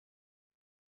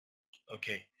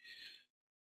Okay.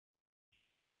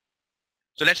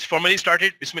 So let's formally start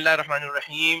it. Bismillah ar-Rahman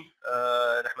ar-Rahim.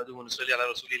 Nahmaduhu wa nusalli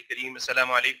ala Rasulil Kareem.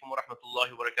 Assalamu alaikum wa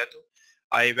rahmatullahi wa barakatuh.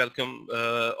 I welcome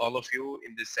all of you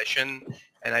in this session,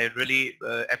 and I really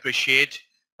appreciate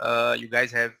you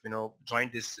guys have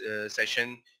joined this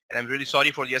session. And I'm really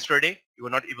sorry for yesterday. You were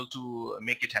not able to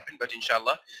make it happen, but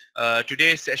inshallah,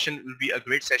 today's session will be a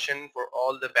great session for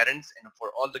all the parents and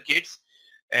for all the kids.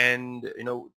 And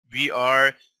we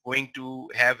are going to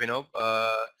have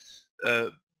uh,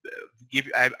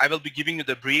 I will be giving you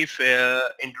the brief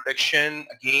introduction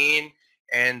again,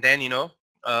 and then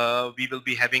we will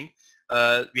be having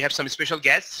we have some special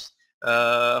guests.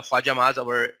 Khwaja Maz,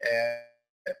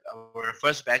 our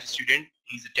first batch student,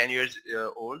 he's 10 years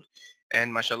old,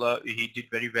 and mashallah he did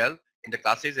very well in the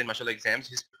classes and mashallah exams.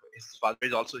 His father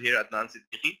is also here, Adnan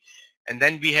Siddiqui. And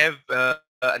then we have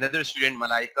another student,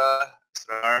 Malaika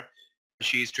Srar.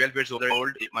 She is 12 years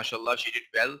old. Mashallah, she did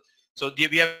well. So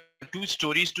we have two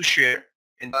stories to share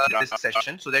in this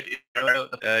session, so that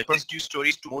first two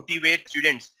stories to motivate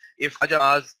students. If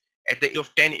Hajamaz at the age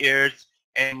of 10 years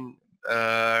and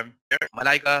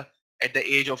Malaika at the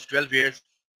age of 12 years,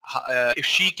 if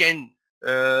she can,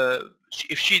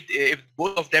 if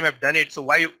both of them have done it, so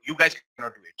why you guys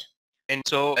cannot do it? And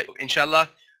so, inshallah,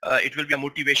 it will be a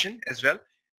motivation as well.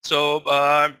 So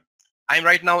I'm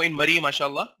right now in Murray,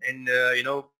 mashallah, and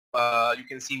you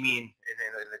can see me in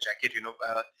the jacket.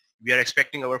 We are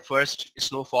expecting our first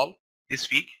snowfall this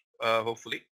week,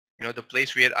 hopefully. The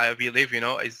place where we live,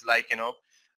 is like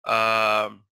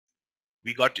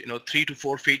we got 3 to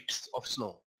 4 feet of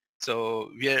snow.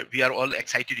 So we are all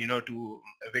excited, to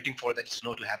waiting for that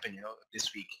snow to happen,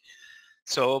 this week.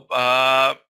 So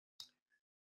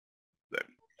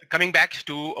coming back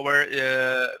to our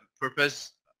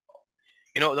purpose,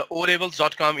 the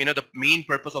Olevels.com, the main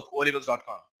purpose of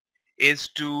Olevels.com is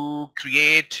to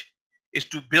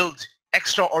build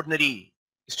extraordinary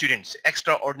students,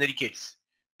 extraordinary kids.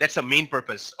 That's the main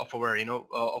purpose of our,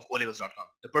 of Olevels.com.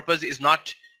 The purpose is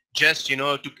not just,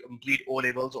 to complete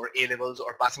O-levels or A-levels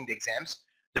or passing the exams.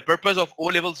 The purpose of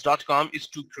Olevels.com is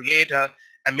to create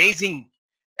amazing,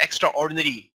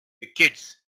 extraordinary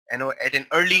kids, at an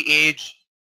early age,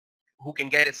 who can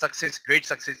get a success, great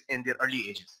success in their early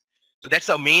ages. So that's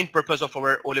the main purpose of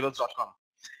our Olevels.com.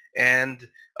 And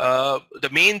the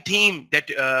main theme that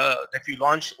we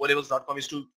launched Olevels.com is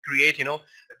to create,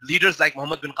 leaders like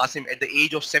Muhammad bin Qasim at the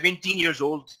age of 17 years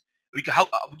old. We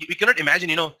cannot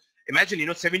imagine,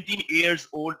 imagine 17 years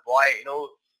old boy,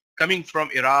 coming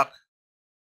from Iraq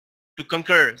to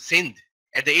conquer Sindh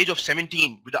at the age of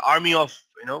 17 with the army of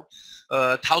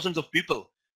thousands of people.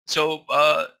 So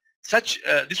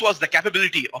this was the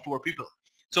capability of our people.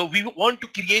 So we want to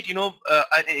create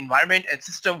an environment and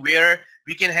system where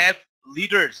we can have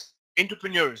leaders,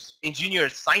 entrepreneurs,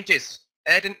 engineers, scientists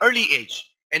at an early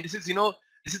age. And this is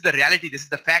this is the reality, this is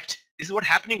the fact, this is what's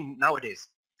happening nowadays.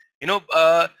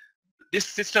 This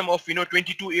system of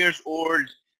 22 years old,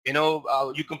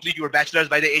 you complete your bachelor's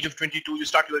by the age of 22, you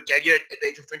start your career at the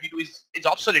age of 22 is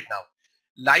obsolete now.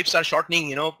 Lives are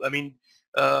shortening. I mean,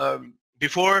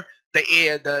 before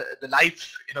the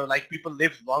life, like people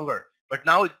live longer, but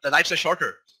now the lives are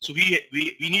shorter. So we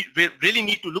really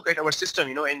need to look at our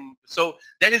system, and so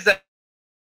that is the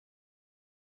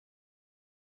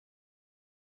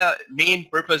main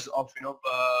purpose of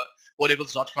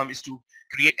Olevels.com, is to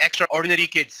create extraordinary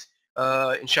kids,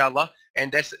 inshallah.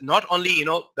 And that's not only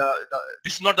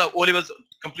this is not the O-levels,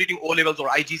 completing O-levels or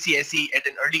IGCSE at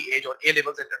an early age or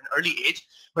A-levels at an early age,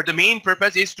 but the main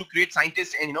purpose is to create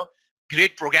scientists and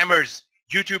great programmers,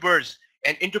 YouTubers,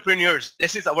 and entrepreneurs.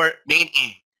 This is our main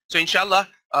aim. So inshallah,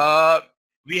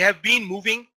 we have been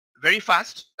moving very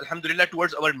fast, alhamdulillah,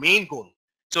 towards our main goal.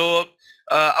 So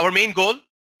our main goal,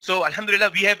 so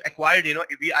alhamdulillah, we have acquired,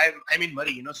 I'm in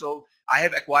Murray, so I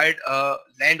have acquired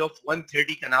land of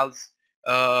 130 canals.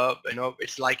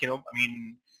 It's like, I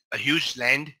mean, a huge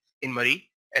land in Murray.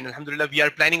 And alhamdulillah, we are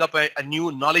planning up a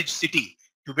new knowledge city,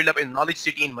 to build up a knowledge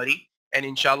city in Murray. And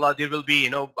inshallah, there will be,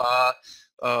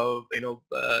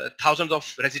 thousands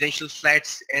of residential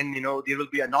flats, and, there will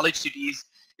be a knowledge cities,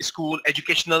 school,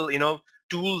 educational,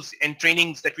 tools and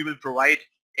trainings that we will provide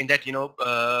in that,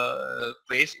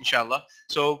 place, inshallah.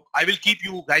 So I will keep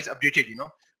you guys updated,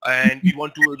 and we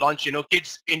want to launch,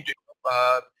 kids into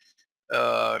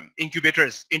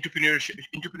incubators,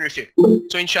 entrepreneurship.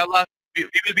 So inshallah, we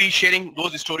will be sharing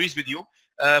those stories with you.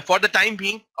 For the time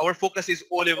being, our focus is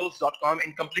Olevels.com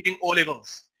and completing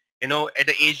O-levels, at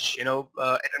the age, at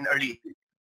an early age.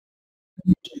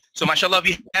 So mashallah,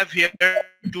 we have here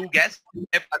two guests. We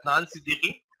have Adnan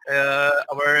Siddiqui,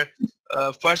 our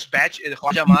first batch,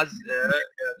 Khwaja Maz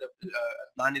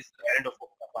Adnan is the parent of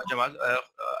Khwaja Maz.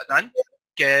 Adnan,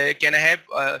 can I have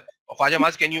Khwaja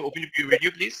Maz? Can you open up your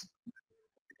video, please?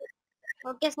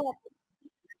 Okay, sir.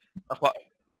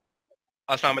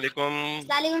 Assalamu alaikum.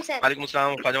 Assalamualaikum, sir. Alaikum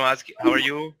assalam. Khwaja Maz, how are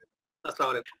you?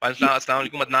 Assalamu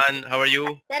alaikum. Adnan, how are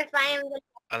you? Sir, fine.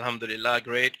 Alhamdulillah,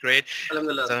 great.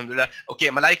 Alhamdulillah. Alhamdulillah. Okay,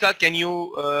 Malaika, can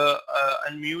you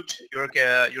unmute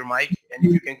your mic, and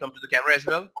if you can come to the camera as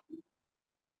well?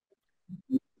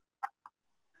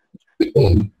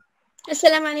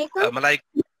 Assalamualaikum. Malaika.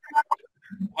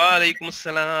 Wa alaikum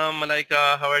assalam.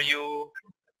 Malaika, how are you?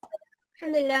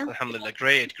 Alhamdulillah. Alhamdulillah,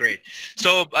 great.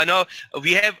 So I know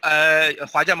we have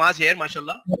Khwaja Maz here,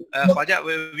 mashallah. Khwaja,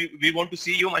 we want to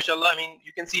see you, mashallah. I mean,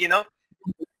 you can see,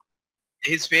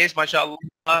 his face, mashallah.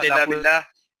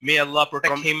 May Allah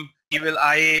protect him, evil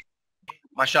eye,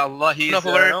 mashallah. He's one of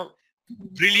our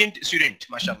brilliant student,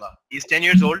 mashallah. He's 10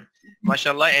 years old,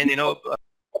 mashallah, and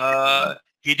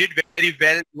he did very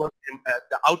well. He was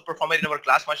the outperformer in our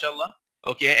class, mashallah.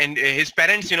 Okay, and his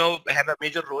parents, have a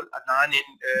major role. Adnan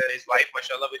and his wife,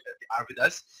 mashallah, are with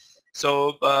us.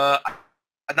 So,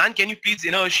 Adnan, can you please,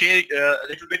 share a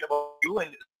little bit about you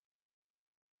and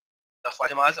the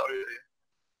Khwaja Maz?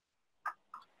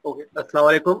 Okay,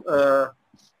 Assalamu alaikum.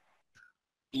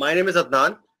 My name is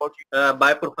Adnan.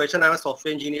 By profession, I'm a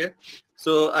software engineer.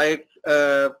 So I,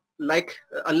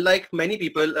 unlike many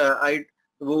people,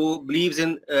 who believes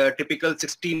in typical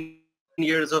 16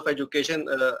 years of education,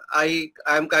 I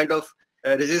am kind of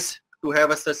resist to have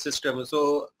a such system.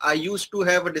 So I used to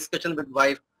have a discussion with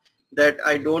wife that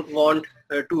I don't want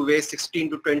to waste 16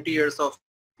 to 20 years of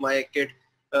my kid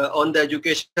on the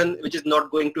education, which is not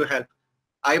going to help.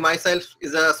 I myself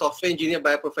is a software engineer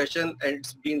by profession, and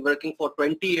it's been working for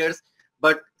 20 years.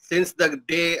 But since the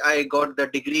day I got the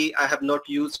degree, I have not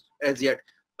used as yet.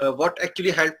 What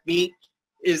actually helped me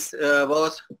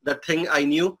was the thing I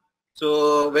knew.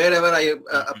 So wherever I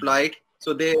applied,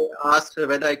 so they asked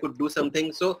whether I could do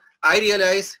something. So I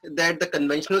realized that the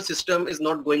conventional system is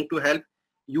not going to help.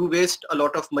 You waste a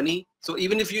lot of money. So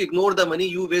even if you ignore the money,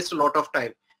 you waste a lot of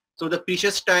time. So the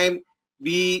precious time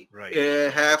we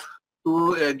have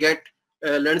to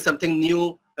learn something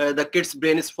new. The kid's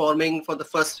brain is forming for the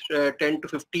first 10 to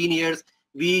 15 years.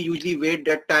 We usually wait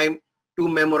that time to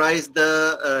memorize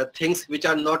the things which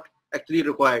are not actually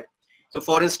required. So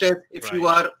for instance, if you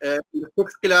are in the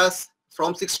 6th class,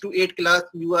 from 6 to 8 class,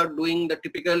 you are doing the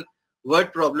typical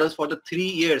word problems for the 3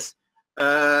 years.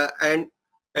 I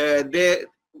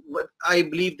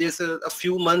believe there's a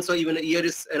few months or even a year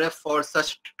is enough for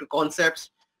such concepts.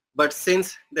 But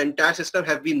since the entire system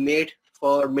have been made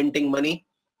for minting money,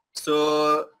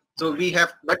 so we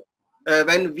have, but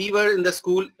when we were in the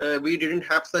school, we didn't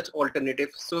have such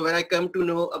alternatives. So when I come to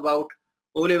know about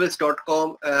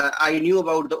Olevels.com, I knew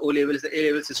about the O-levels, the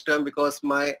A-level system, because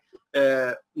my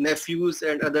nephews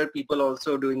and other people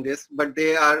also doing this, but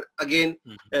they are again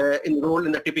enrolled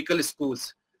in the typical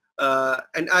schools.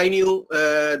 And I knew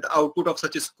the output of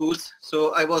such schools,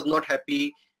 so I was not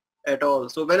happy at all.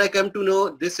 So when I come to know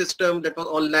this system that was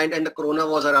online and the corona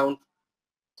was around,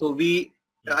 so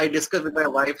I discussed with my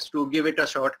wife to give it a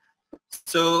shot.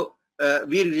 So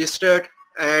we registered,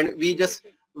 and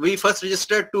we first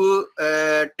registered to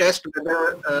test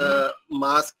whether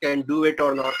Maz can do it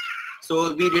or not.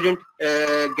 So we didn't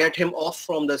get him off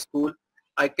from the school.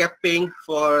 I kept paying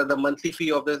for the monthly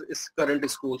fee of this current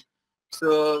school.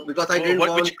 So because I didn't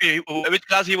want... Which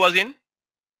class he was in?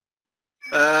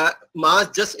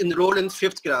 Maz just enrolled in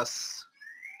 5th class.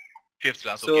 5th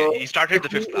class, okay. So he started the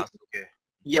 5th class, okay.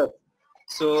 Yeah.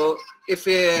 So if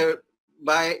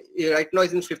right now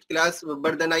he's in 5th class,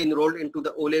 but then I enrolled into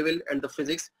the O-level and the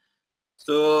physics.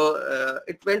 So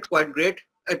it went quite great.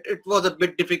 It was a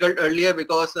bit difficult earlier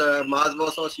because Maz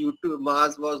was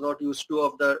not used to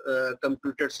of the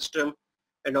computer system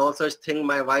and all such thing.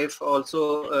 My wife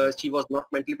also, she was not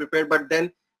mentally prepared, but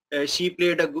then she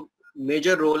played a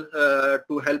major role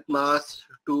to help Maz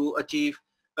to achieve,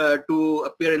 to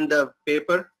appear in the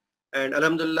paper. And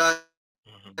Alhamdulillah,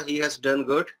 he has done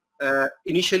good.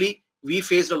 Initially, we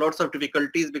faced a lots of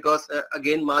difficulties because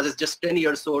again, Maz is just 10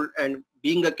 years old, and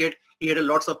being a kid, he had a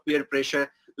lots of peer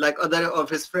pressure, like other of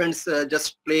his friends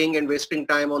just playing and wasting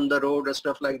time on the road and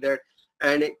stuff like that.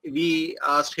 And we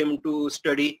asked him to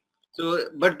study. So,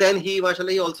 but then he,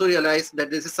 mashallah, he also realized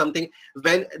that this is something.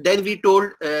 Then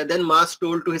Maz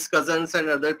told to his cousins and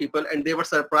other people, and they were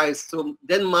surprised. So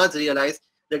then Maz realized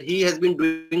that he has been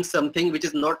doing something which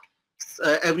is not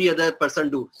every other person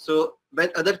do. So when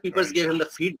other people gave him the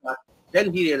feedback,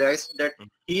 then he realized that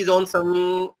he is on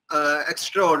some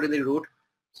extraordinary route.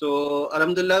 So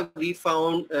Alhamdulillah, we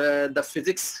found the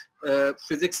physics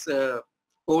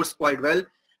course quite well.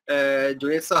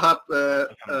 Junaid Sahab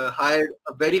hired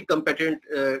a very competent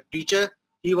teacher.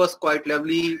 He was quite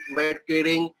lovely, very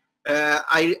caring.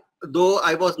 Though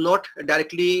I was not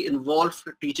directly involved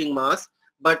teaching maths,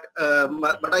 but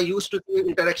I used to see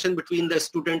interaction between the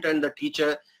student and the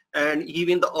teacher, and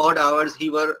even the odd hours he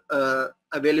were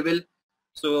available.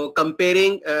 So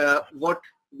comparing what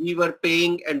we were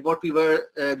paying and what we were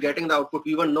getting the output,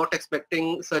 we were not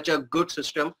expecting such a good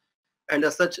system and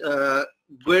such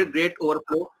great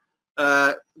overflow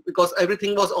because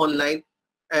everything was online,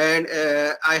 and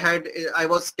I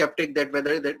was skeptic that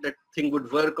whether that thing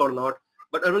would work or not.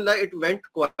 But alhamdulillah, it went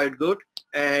quite good,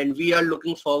 and we are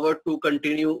looking forward to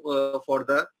continue for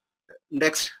the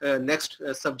next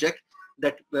subject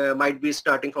that might be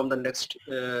starting from the next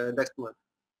month.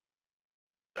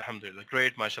 Alhamdulillah,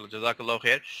 great, mashallah, jazakallah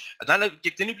khair. Adnan,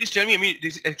 can you please tell me, I mean,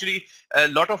 this is actually a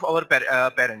lot of our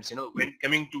parents, you know, when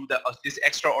coming to this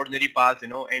extraordinary path, you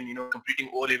know, and, you know, completing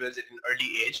O levels at an early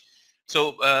age.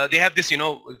 So they have this, you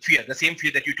know, fear, the same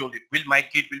fear that you told it. Will my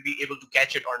kid will be able to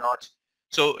catch it or not?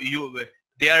 So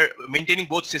they are maintaining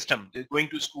both systems. They're going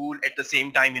to school at the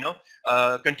same time, you know,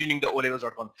 continuing the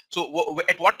Olevels.com. So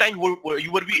at what time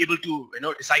you will be able to, you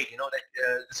know, decide, you know, that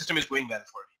the system is going well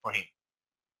for him?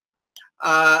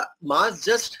 Mars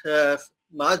just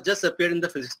appeared in the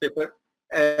physics paper,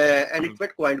 and it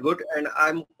went quite good. And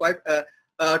I'm quite,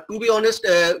 to be honest,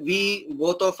 we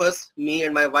both of us, me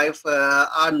and my wife,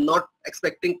 are not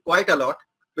expecting quite a lot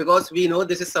because we know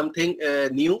this is something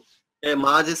new.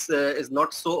 Mars is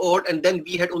not so old, and then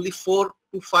we had only 4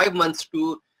 to 5 months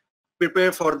to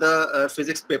prepare for the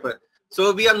physics paper.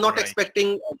 So we are not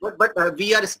expecting, but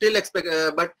we are still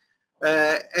but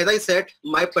as I said,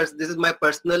 this is my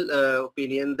personal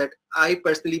opinion that I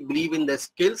personally believe in the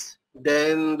skills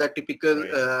than the typical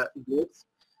grades.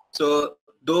 So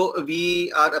though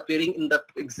we are appearing in the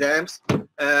exams,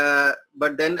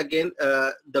 but then again,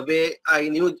 the way I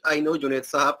know Junaid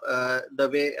Sahab, the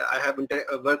way I have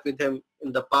worked with him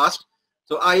in the past,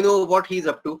 so I know what he's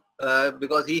up to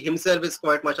because he himself is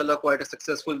quite, mashallah, quite a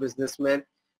successful businessman,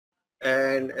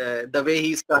 and the way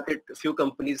he started a few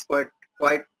companies quite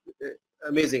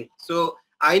amazing. So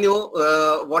I know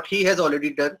what he has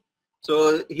already done.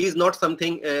 So he's not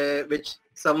something which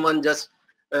someone just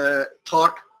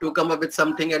thought to come up with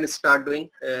something and start doing.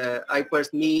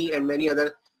 Me and many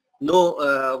other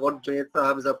know what Junaid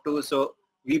Sahab is up to. So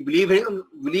we believe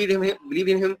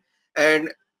in him, and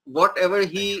whatever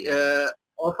he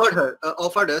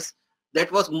offered us,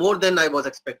 that was more than I was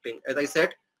expecting. As I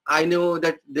said, I know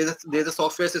that there's a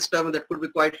software system that could be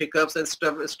quite hiccups and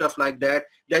stuff like that.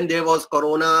 Then there was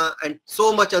Corona and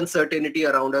so much uncertainty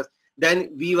around us.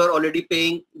 Then we were already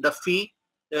paying the fee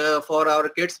for our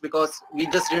kids because we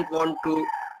just didn't want to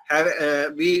have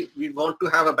we want to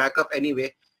have a backup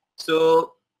anyway.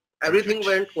 So everything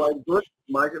went quite good.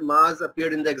 Mars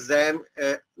appeared in the exam.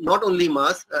 Not only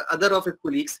Mars, other of his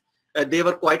colleagues, they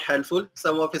were quite helpful.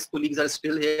 Some of his colleagues are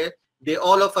still here.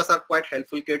 All of us are quite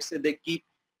helpful kids. They keep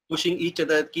pushing each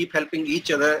other, keep helping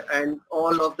each other, and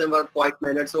all of them are quite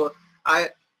mannered. So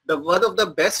one of the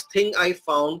best thing I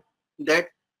found that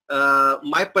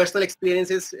my personal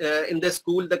experiences in the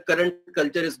school, the current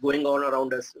culture is going on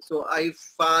around us. So I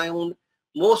found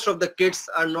most of the kids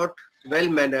are not well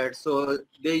mannered. So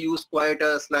they use quite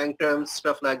a slang terms,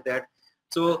 stuff like that.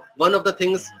 So one of the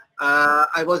things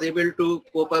I was able to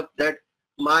cope up that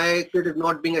my kid is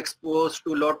not being exposed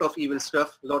to a lot of evil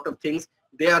stuff, lot of things.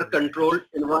 They are controlled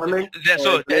environment.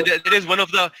 So that is one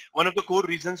of the core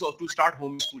reasons of to start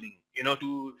homeschooling, you know,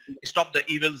 to stop the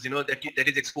evils, you know, that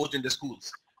is exposed in the schools.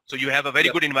 So you have a very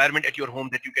good environment at your home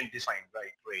that you can define.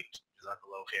 Right, great.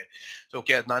 Okay. So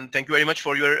okay, Adnan, thank you very much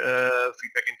for your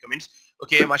feedback and comments.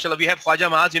 Okay, mashallah, we have Khwaja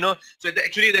Maaz, you know. So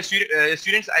actually the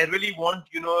students, I really want,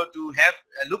 you know, to have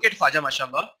a look at Khwaja,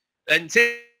 mashallah, and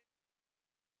say,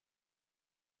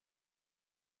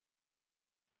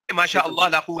 mashallah,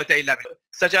 la quwwata illa billah.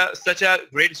 Such a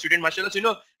great student, mashallah. So, you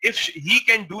know, if he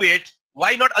can do it,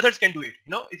 why not others can do it?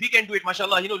 You know, if he can do it,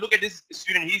 mashallah, you know, look at this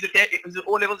student. He's an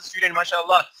O-level student,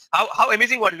 mashallah. How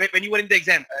amazing was when you were in the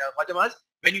exam, Khwaja Maaz,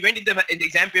 when you went in the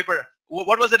exam paper,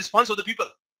 what was the response of the people?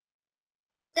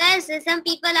 Yes, some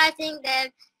people are saying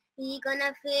that he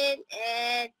gonna fail,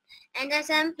 and then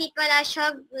some people are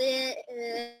shocked.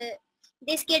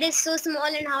 This kid is so small,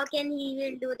 and how can he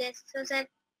will do this? So sir,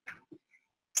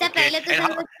 पहले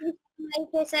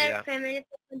तो sir family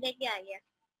देख के आ गया.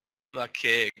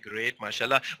 Okay, great,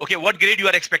 mashallah. Okay, what grade you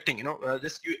are expecting? You know,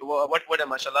 what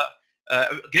mashallah.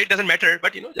 Grade doesn't matter,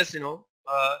 but you know, just, you know,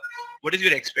 what is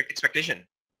your expectation?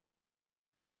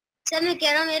 Sir मैं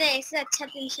कह रहा हूँ मेरा ऐसे अच्छा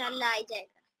तो इंशाल्लाह आ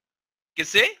जाएगा.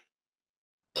 किससे?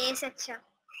 ऐसे अच्छा.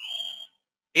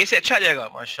 A से अच्छा आ जाएगा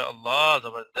माशाल्लाह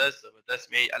जबरदस्त जबरदस्त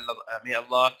may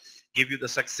Allah give you the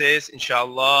success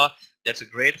inshallah. That's a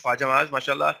great Khwaja Maaz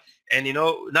mashallah. And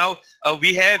now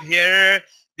we have here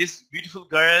this beautiful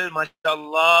girl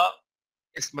mashallah.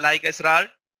 It's Malaika Israr.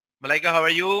 Malaika, how are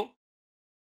you?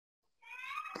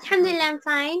 Alhamdulillah, I'm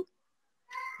fine.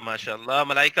 MashaAllah.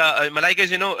 Malaika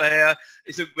is,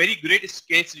 it's a very great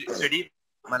case study.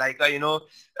 Malaika,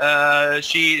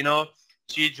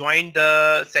 she joined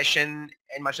the session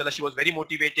and mashallah, she was very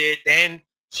motivated. Then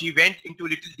she went into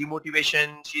little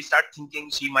demotivation. She started thinking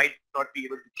she might not be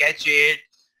able to catch it.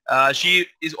 She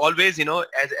is always, an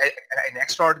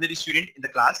extraordinary student in the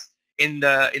class in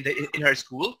her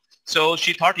school. So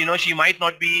she thought, she might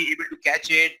not be able to catch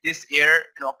it this year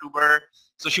in October.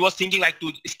 So she was thinking like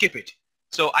to skip it.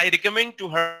 So I recommend to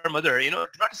her mother, do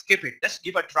not skip it. Just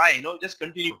give a try, just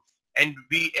continue. And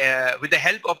we, with the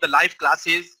help of the live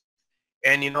classes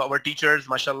and, our teachers,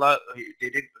 mashallah, they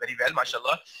did very well,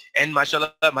 mashallah. And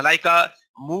mashallah, Malaika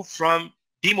moved from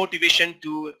demotivation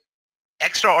to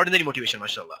extraordinary motivation,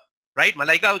 mashallah. Right,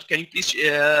 Malaika, can you please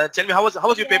tell me how was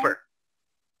your Yeah. paper?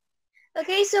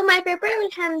 Okay, so my paper,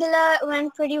 alhamdulillah,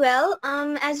 went pretty well.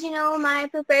 As you know, my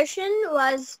preparation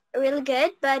was really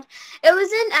good, but it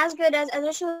wasn't as good as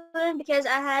other students because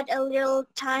I had a little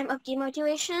time of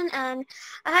demotivation and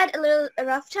I had a little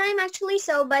rough time actually.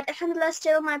 So, but alhamdulillah,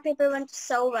 still my paper went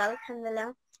so well,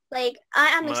 alhamdulillah. Like, I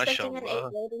am expecting an A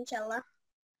MashaAllah. grade, inshallah.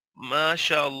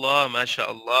 MashaAllah,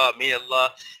 MashaAllah. May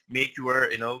Allah make your,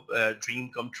 dream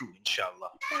come true,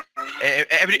 inshallah.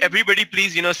 Everybody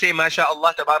please, say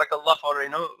MashaAllah, Tabarakallah for,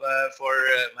 for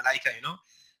Malaika,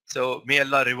 So may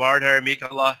Allah reward her, make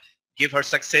Allah give her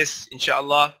success,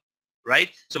 inshallah. Right?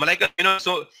 So Malaika,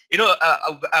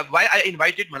 why I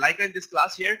invited Malaika in this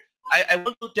class here, I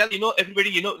want to tell,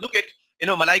 everybody, look at,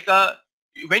 Malaika,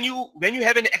 when you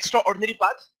have an extraordinary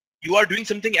path, you are doing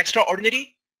something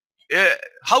extraordinary,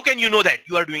 how can you know that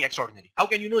you are doing extraordinary? How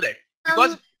can you know that?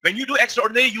 Because Um, when you do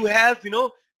extraordinary, went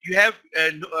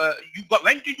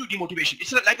into demotivation.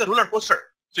 It's like a roller coaster.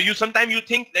 So sometimes you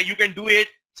think that you can do it.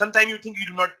 Sometimes you think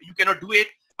you cannot do it.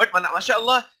 But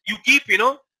mashallah, you keep, you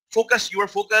are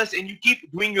focused and you keep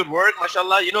doing your work,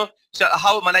 mashallah, so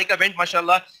how Malaika went,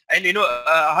 mashallah. And,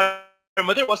 her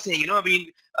mother was saying,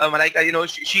 Malaika,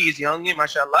 she is young,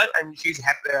 mashallah, and she's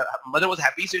happy. Mother was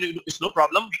happy, so it's no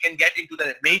problem. We can get into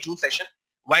the May, June session.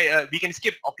 Why we can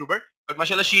skip October, but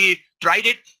mashallah, she tried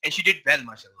it and she did well,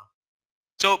 mashallah.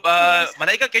 So, yes.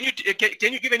 Malaika, can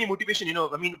you give any motivation?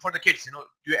 For the kids,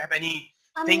 do you have anything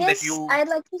that Yes, you? I'd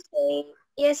like to say,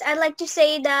 yes, I'd like to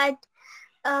say that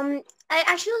I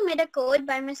actually made a code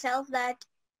by myself that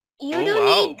you Oh don't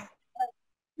need. wow,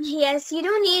 Yes, you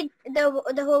don't need the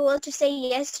whole world to say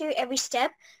yes to your every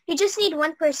step. You just need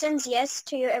one person's yes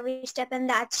to your every step, and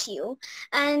that's you.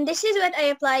 And this is what I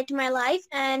applied to my life.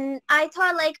 And I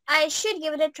thought like I should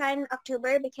give it a try in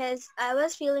October because I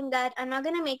was feeling that I'm not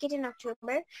gonna make it in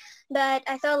October. But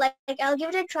I thought like I'll give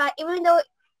it a try, even though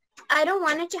I don't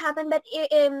want it to happen. But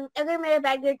अगर मेरा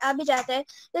bad grade आ भी जाता है,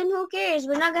 then who cares?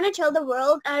 We're not gonna tell the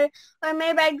world. Or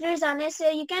मेरे bad grades आने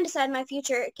से you can't decide my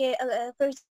future. Okay, for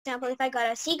example, if I got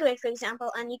a C grade, for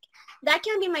example, and that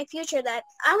can be my future. That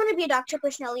I want to be a doctor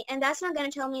personally, and that's not gonna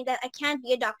tell me that I can't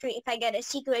be a doctor if I get a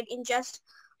C grade in just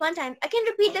one time. I can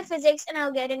repeat the physics and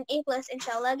I'll get an A plus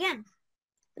inshallah again.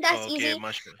 That's okay, easy.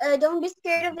 mashallah. Don't be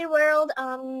scared of Mhm, the world.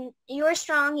 You're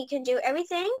strong. You can do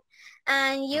everything,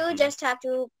 and you mhm. just have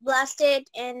to blast it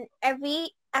in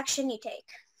every action you take.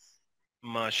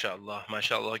 Mashallah,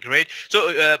 mashallah, great.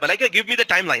 So, Malaika, give me the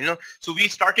timeline. So we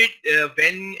started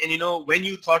when, and when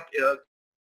you thought.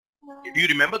 Do you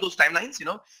remember those timelines?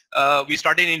 We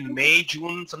started in May,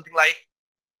 June, something like.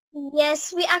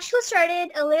 Yes, we actually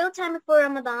started a little time before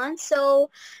Ramadan. So,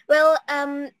 well,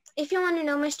 if you want to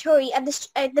know my story, at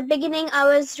the beginning, I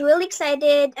was really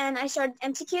excited and I started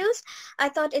MCQs. I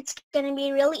thought it's gonna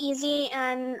be really easy,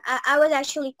 and I was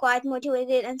actually quite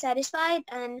motivated and satisfied.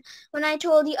 And when I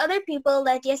told the other people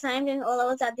that yes, I am doing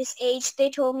O-levels at this age, they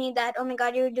told me that oh my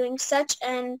God, you're doing such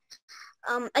an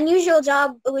unusual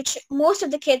job which most of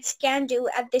the kids can do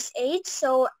at this age.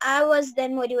 So I was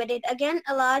then motivated again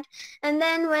a lot. And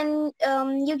then when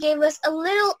you gave us a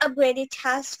little upgraded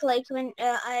task, like when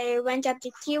I went up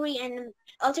to theory and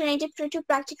alternative to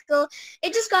practical,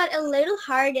 it just got a little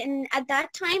hard. And at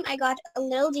that time I got a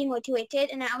little demotivated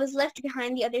and I was left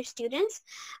behind the other students.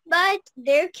 But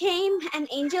there came an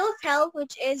angel of help,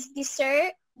 which is the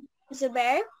Sir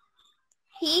Zubair.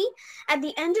 He, at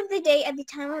the end of the day, at the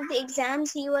time of the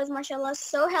exams, he was, mashallah,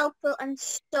 so helpful and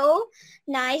so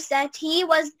nice that he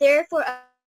was there for us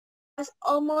throughout the exams.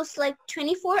 almost like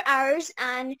 24 hours,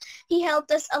 and he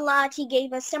helped us a lot. He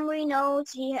gave us summary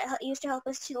notes. He used to help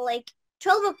us till like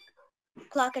 12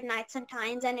 o'clock at night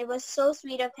sometimes, and it was so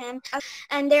sweet of him.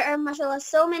 And there are, mashallah,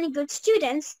 so many good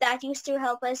students that used to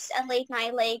help us at late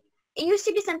night. Like it used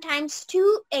to be sometimes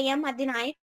 2 a.m. at the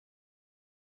night,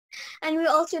 and we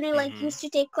all students like used to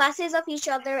take classes of each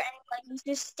other, and like used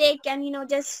to stick and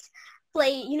just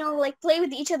play, like play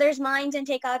with each other's minds and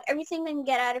take out everything we can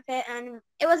get out of it. And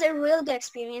it was a real good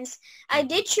experience. I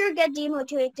did sure get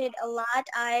demotivated a lot.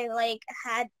 I like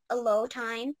had a low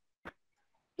time,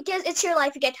 because it's your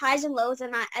life. You get highs and lows,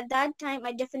 and at that time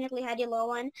I definitely had a low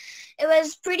one. It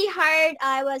was pretty hard.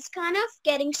 I was kind of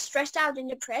getting stressed out and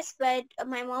depressed, but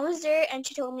my mom was there and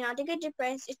she told me not to get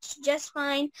depressed. It's just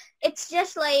fine. It's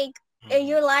just like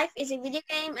your life is a video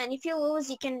game, and if you lose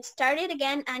you can start it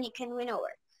again and you can win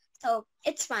over, so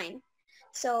it's fine.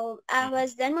 So I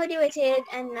was then motivated,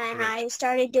 and then I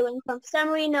started doing some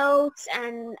summary notes,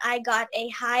 and I got a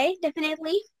high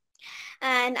definitely,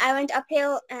 and I went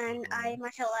uphill, and I,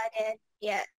 mashallah, did,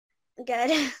 yeah,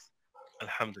 good.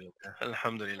 Alhamdulillah,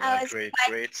 Alhamdulillah, I was great, quite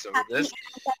great. So with happy this,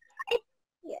 and satisfied.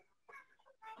 Yeah.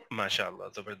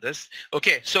 mashallah, zabardast.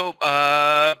 Okay, so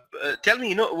tell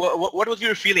me, what was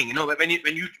your feeling, when you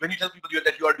tell people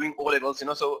that you are doing O levels,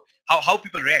 so how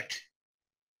people react?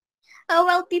 Oh,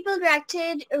 well, people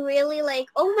reacted really like,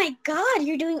 oh my God,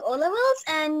 you're doing O-levels?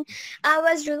 And I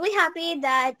was really happy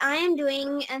that I am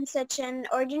doing and such an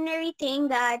ordinary thing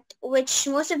that which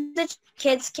most of the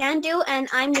kids can do, and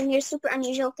I'm doing a super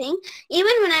unusual thing.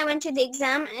 Even when I went to the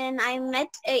exam and I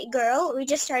met a girl, we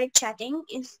just started chatting.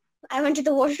 I went to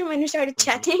the washroom and we started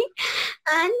chatting.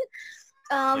 And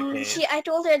Okay. I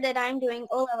told her that I'm doing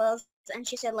O levels, and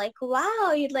she said like,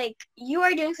 wow, you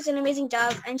are doing such an amazing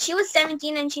job. And she was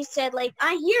 17, and she said like,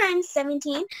 I'm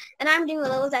 17 and I'm doing O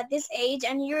levels at this age,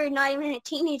 and you're not even a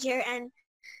teenager, and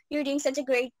you're doing such a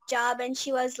great job. And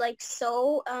she was like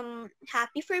so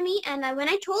happy for me. And when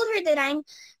I told her that I'm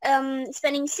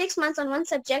spending 6 months on one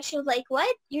subject, she was like,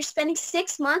 what, you're spending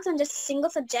 6 months on just a single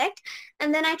subject?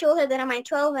 And then I told her that I'm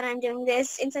 12 and I'm doing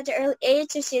this in such an early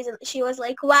age. So she was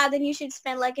like, wow, then you should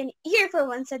spend like an year for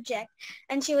one subject.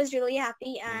 And she was really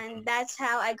happy, and that's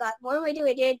how I got more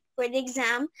motivated for the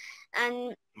exam.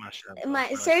 And Mashallah, my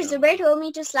sir Zubair mashallah. told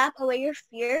me to slap away your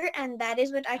fear, and that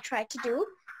is what I tried to do.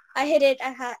 I hit it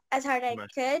as hard as I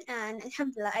could, and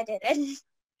alhamdulillah, I did it.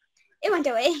 It went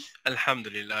away.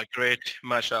 Alhamdulillah, great,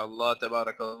 mashallah,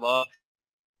 tabarakallah.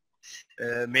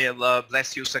 May Allah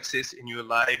bless you success in your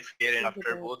life here and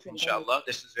after both, inshallah.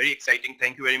 This is very exciting.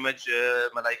 Thank you very much,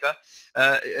 Malaika.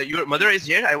 Your mother is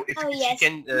here. If Oh, she yes.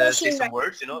 can Yes, say she's some right.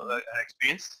 words, her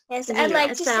experience. Yes, ji I'd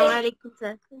like to अस्सलाम say, वालेकुम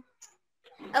sir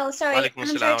oh, sorry, Walaikum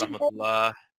I'm sorry assalam to wa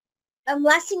rahmatullah.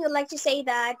 last thing I'd like to say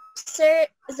that Sir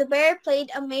Zubair played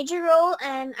a major role,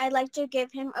 and I'd like to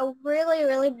give him a really,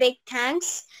 really big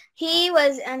thanks. He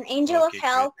was an angel of Okay, great.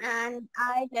 help, and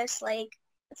I just like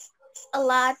a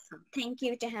lot. Thank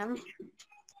you to him.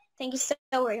 Thank you so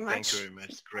very Thank much. you very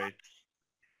much. Great.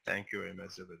 Thank you very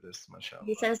much, Zabardast, ji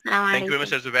mashallah. Sir अस्सलाम Thank you very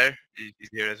much, वालेकुम Sir Zubair.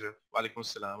 He's here as well. Walaikum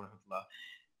assalam wa rahmatullah.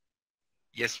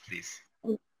 Yes, please.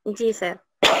 Ji sir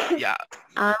Yeah.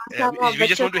 Sir वो We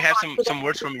just बच्चों want to को have some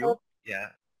words from confidence you. Yeah.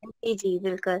 जी जी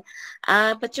बिल्कुल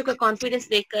बच्चों को confidence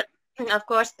देकर of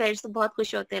course parents तो बहुत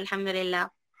खुश होते हैं अल्हम्दुलिल्लाह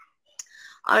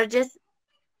और जिस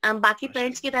बाकी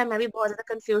पेरेंट्स की तरह मैं भी बहुत ज्यादा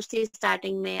कंफ्यूज थी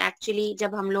स्टार्टिंग में एक्चुअली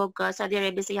जब हम लोग सऊदी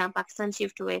अरेबिया से यहाँ पाकिस्तान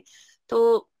शिफ्ट हुए तो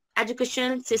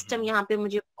एजुकेशन सिस्टम यहाँ पे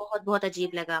मुझे बहुत बहुत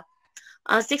अजीब लगा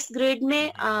 6th ग्रेड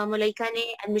में मलाइका ने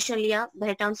एडमिशन लिया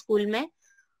बहटाउन स्कूल में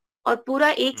और पूरा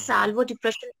एक साल वो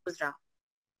डिप्रेशन में गुजरा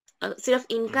सिर्फ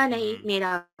इनका नहीं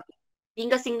मेरा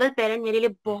इनका सिंगल पेरेंट मेरे लिए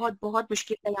बहुत बहुत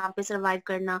मुश्किल था यहाँ पे सरवाइव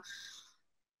करना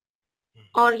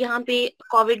और यहाँ पे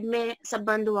कोविड में सब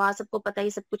बंद हुआ सबको पता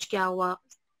ही सब कुछ क्या हुआ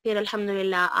फिर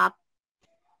अल्हम्दुलिल्लाह आप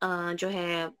जो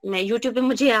है मैं यूट्यूब पे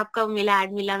मुझे आपका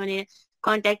ऐड मिला मैंने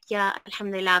कांटेक्ट किया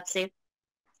अल्हम्दुलिल्लाह आपसे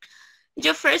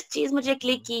जो फर्स्ट चीज मुझे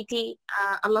क्लिक की थी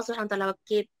अल्लाह सुब्हानहू तआला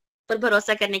के पर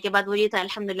भरोसा करने के बाद वो ये था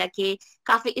अल्हम्दुलिल्लाह कि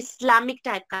काफी इस्लामिक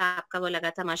टाइप का आपका वो लगा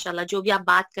था माशाल्लाह जो भी आप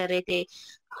बात कर रहे थे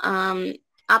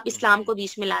आप इस्लाम को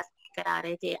बीच में ला कर आ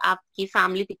रहे थे आपकी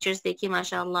फैमिली पिक्चर्स देखिए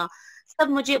माशाल्लाह सब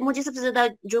मुझे सबसे ज्यादा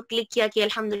जो क्लिक किया कि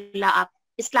अल्हम्दुलिल्लाह आप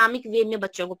इस्लामिक वे में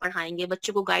बच्चों को पढ़ाएंगे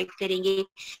बच्चों को गाइड करेंगे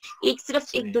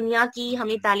सिर्फ एक दुनिया की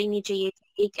हमें तालीम नहीं चाहिए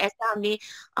एक ऐसा हमें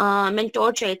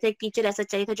मेंटोर चाहिए था एक टीचर ऐसा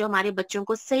चाहिए था जो हमारे बच्चों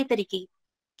को सही तरीके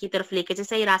की तरफ लेकर जाए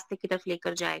सही रास्ते की तरफ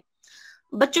लेकर जाए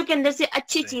बच्चों के अंदर से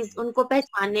अच्छी चीज उनको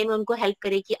पहचानने में उनको हेल्प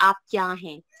करे कि आप क्या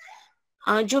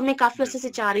हैं जो मैं काफी अर्से से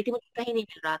चाह रही थी मुझे कहीं नहीं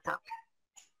मिल रहा था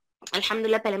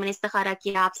अल्हम्दुलिल्लाह पहले मैंने इस्तिखारा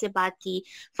किया, आपसे बात की,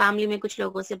 फैमिली में कुछ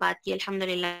लोगों से बात की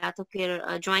अल्हम्दुलिल्लाह, तो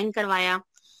फिर ज्वाइन करवाया।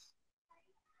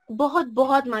 बहुत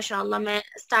बहुत माशाल्लाह, मैं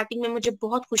स्टार्टिंग में मुझे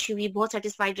बहुत खुशी हुई, बहुत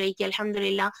सेटिस्फाइड रही कि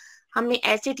अल्हम्दुलिल्लाह हमें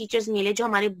ऐसे टीचर्स मिले जो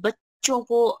हमारे बच्चों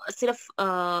को सिर्फ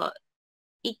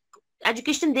एक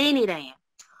एजुकेशन दे नहीं रहे हैं,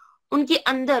 उनके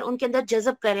अंदर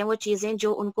जज्ब कर रहे हैं वो चीजें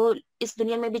जो उनको इस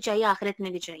दुनिया में भी चाहिए, आखिरत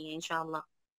में भी चाहिए इंशाल्लाह।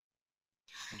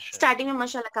 स्टार्टिंग में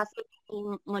माशाल्लाह काफी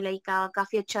मलाइका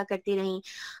काफी अच्छा करती रही।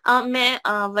 मैं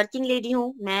वर्किंग लेडी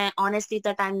हूँ, मैं ऑनेस्टली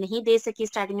इतना टाइम नहीं दे सकी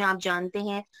स्टार्टिंग में, आप जानते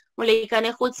हैं। मलाइका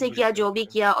ने खुद से किया बिल्कुल जो भी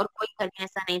बिल्कुल। किया, और कोई घर में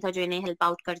ऐसा नहीं था जो इन्हें हेल्प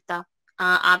आउट करता।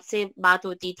 आपसे बात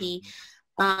होती थी।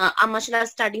 आप माशाल्लाह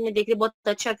स्टार्टिंग में देख रहे बहुत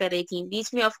अच्छा कर रही थी,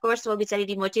 बीच में ऑफ कोर्स वो बेचारी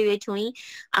डिमोटिवेट हुई।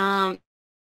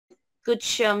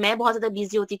 मैं बहुत ज्यादा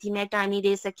बिजी होती थी, मैं टाइम नहीं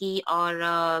दे सकी, और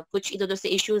कुछ इधर उधर से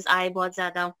इश्यूज आए बहुत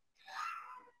ज्यादा।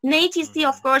 नई चीज थी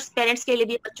ऑफ कोर्स पेरेंट्स के लिए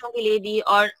भी, बच्चों के लिए भी,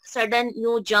 और सडन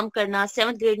न्यू जंप करना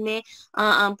 7th ग्रेड में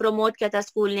प्रमोट किया था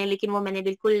स्कूल ने, लेकिन वो मैंने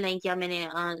बिल्कुल नहीं किया। मैंने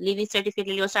लीविंग सर्टिफिकेट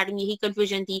ले लिया, और स्टार्टिंग यही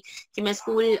कंफ्यूजन थी कि मैं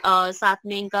स्कूल साथ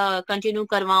में इनका कंटिन्यू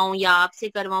करवाऊं या आपसे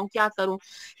करवाऊं, क्या करूं।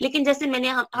 लेकिन जैसे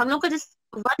हम लोग का जिस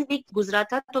 1 वीक गुजरा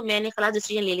था, तो मैंने खलास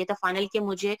डिसीजन ले लिया था फाइनल कि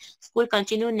मुझे स्कूल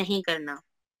कंटिन्यू नहीं करना,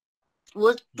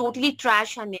 वो टोटली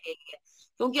ट्रैश है मेरे लिए।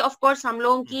 क्योंकि ऑफ कोर्स हम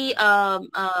लोगों की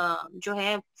जो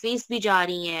है फीस भी जा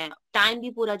रही है, टाइम भी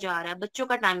पूरा जा रहा है, बच्चों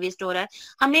का टाइम वेस्ट हो रहा है,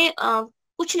 हमें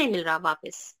कुछ नहीं मिल रहा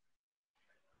वापस।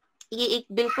 ये एक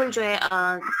बिल्कुल जो है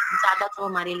ज्यादा तो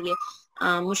हमारे लिए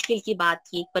मुश्किल की बात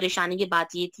थी, एक परेशानी की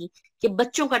बात ये थी कि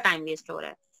बच्चों का टाइम वेस्ट हो रहा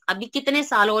है। अभी कितने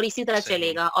साल और इसी तरह सही।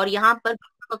 चलेगा, और यहाँ पर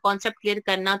कॉन्सेप्ट क्लियर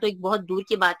करना तो एक बहुत दूर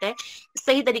की बात है।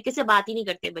 सही तरीके से बात ही नहीं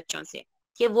करते बच्चों से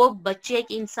कि वो बच्चे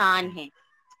एक इंसान है।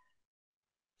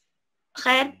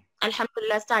 खैर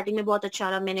अल्हम्दुलिल्लाह स्टार्टिंग में बहुत अच्छा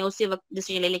रहा, मैंने उसी वक्त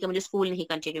डिसीजन ले लिया कि मुझे स्कूल नहीं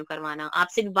कंटिन्यू करवाना।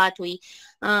 आपसे भी बात हुई,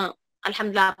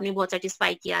 अल्हम्दुलिल्लाह आपने बहुत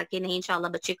सेटिस्फाई किया कि नहीं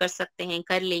इंशाल्लाह बच्चे कर सकते हैं,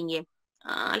 कर लेंगे।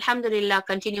 अल्हम्दुलिल्लाह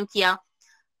कंटिन्यू किया।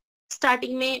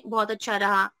 स्टार्टिंग में बहुत अच्छा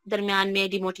रहा, दरमियान में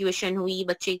डिमोटिवेशन हुई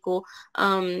बच्चे को,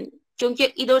 क्योंकि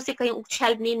इधर से कहीं कुछ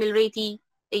हेल्प नहीं मिल रही थी।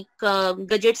 एक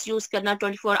गजेट्स यूज करना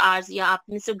 24 आवर्स, या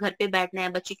आपने सिर्फ घर पे बैठना है,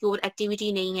 बच्चे की और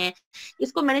एक्टिविटी नहीं है,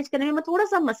 इसको मैनेज करने में थोड़ा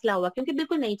सा मसला हुआ, क्योंकि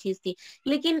बिल्कुल नई चीज थी।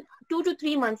 लेकिन 2 to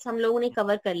 3 मंथ्स हम लोगों ने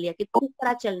कवर कर लिया कि किस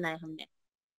तरह चलना है हमने,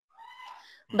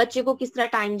 बच्चे को किस तरह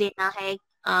टाइम देना है,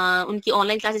 उनकी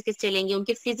ऑनलाइन क्लासेस किस चलेंगी,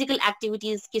 उनकी फिजिकल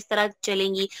एक्टिविटीज किस तरह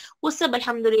चलेंगी, वो सब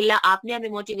अल्हम्दुलिल्लाह आपने हमें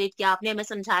मोटिवेट किया, आपने हमें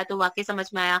समझाया, तो वाकई समझ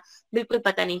में आया। बिल्कुल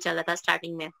पता नहीं चल रहा था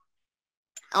स्टार्टिंग में,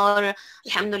 और सही।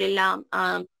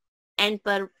 अल्हम्दुलिल्लाह एंड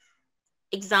पर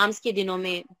एग्जाम्स के दिनों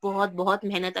में बहुत बहुत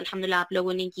मेहनत अल्हम्दुलिल्लाह आप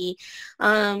लोगों ने की।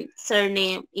 सर ने,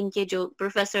 इनके जो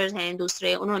प्रोफेसर हैं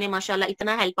दूसरे, उन्होंने माशाल्लाह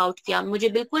इतना हेल्प आउट किया, मुझे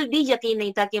बिल्कुल भी यकीन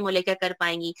नहीं था कि मुलेका कर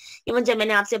पाएंगी। इवन जब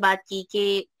मैंने आपसे बात की कि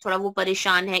थोड़ा वो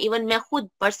परेशान है, इवन मैं खुद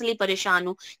पर्सनली परेशान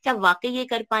हूँ, क्या वाकई ये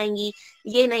कर पाएंगी।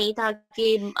 ये नहीं था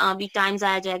कि अभी टाइम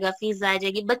जाया जाएगा, फीस जाया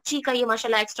जाएगी। बच्ची का ये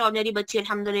माशाल्लाह एक्स्ट्रा ऑर्डिनरी बच्ची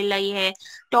अल्हम्दुलिल्लाह ये है,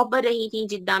 टॉपर रही थी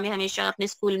जिद्दा में हमेशा अपने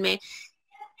स्कूल में।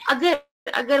 अगर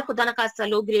अगर खुदा ना खास्ता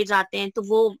लो ग्रेड्स आते हैं तो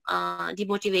वो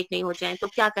डिमोटिवेट नहीं हो जाए, तो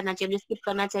क्या करना चाहिए, मुझे स्किप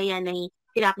करना चाहिए या नहीं।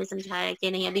 फिर आपने समझाया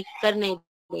कि नहीं अभी करने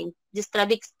दें, जिस तरह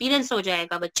भी एक्सपीरियंस हो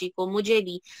जाएगा बच्ची को, मुझे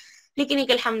भी। लेकिन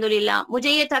एक अल्हम्दुलिल्लाह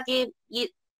मुझे ये था कि ये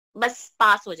बस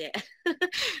पास हो जाए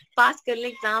पास कर ले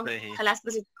एग्जाम, सही। खलास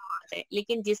बस इतना हो जाए।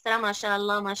 लेकिन जिस तरह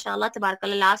माशाल्लाह माशाल्लाह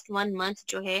तबारकल्लाह लास्ट 1 मंथ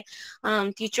जो है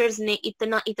टीचर्स ने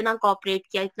इतना इतना कोऑपरेट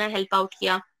किया, इतना हेल्प आउट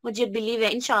किया, मुझे बिलीव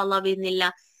है इंशाल्लाह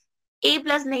बिइज़्निल्लाह A+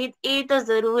 नहीं, ए तो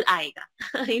जरूर आएगा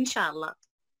इंशाल्लाह।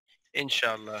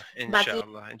 इंशाल्लाह बाकी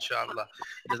इंशाल्लाह इंशाल्लाह।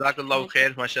 जज़ाकल्लाहु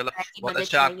खैर, माशाल्लाह की बहुत मदद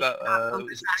अच्छा चाहिए आपका आपको,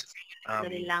 हमारे साथ चाहिए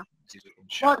आमीन। अल्हम्दुलिल्लाह। जी जी, बहुत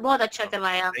इंशाल्लाह बहुत अच्छा इंशाल्लाह।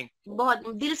 करवाया, थैंक बहुत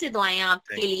दिल से दुआएं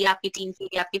आपके थैंक लिए, आपकी टीम के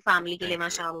लिए, आपकी फैमिली के लिए थैंक यू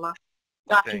माशाल्लाह,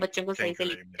 तो आपके थैंक बच्चों को सही थैंक से यू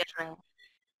वेरी लीड मच। कर रहे हैं।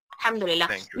 अल्हम्दुलिल्लाह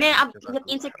थैंक यू मैं वेरी मच। अब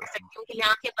यकीन से जज़ाकल्लाह कह खैर। सकती हूँ कि मैं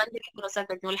आंखें बंद करके भरोसा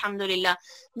करती हूँ अल्हम्दुलिल्लाह।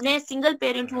 मैं सिंगल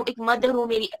पेरेंट हूँ, एक अल्हम्दुलिल्लाह। मदर हूँ,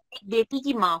 मेरी एक बेटी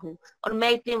की माँ हूँ, और मैं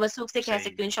इतने वसूख से कह सही।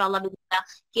 सकती हूँ इंशाल्लाह बिल्कुल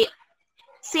कि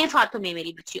सेफ हाथों में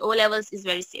मेरी बच्ची, O levels is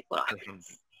very safe for our अल्हम्दुलिल्लाह।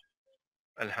 Kids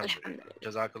Alhamdulillah. अल्हम्दुलिल्लाह।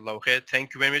 Jazakallah khair.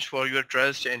 Thank you very much for your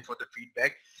trust and for the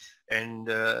feedback. And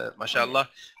mashallah,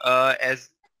 as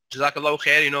Jazakallah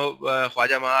khair,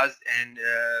 Khwaja Maaz and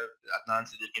Adnan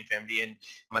Siddiqui family and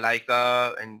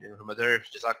Malaika and her mother,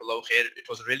 Jazakallah khair. It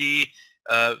was really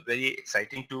very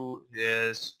exciting to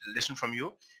listen from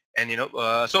you. And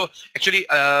so actually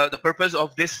the purpose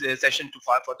of this session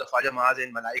for the Khwaja Maaz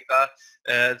and Malaika,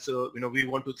 so we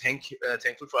want to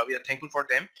we are thankful for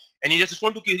them, and you just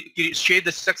want to share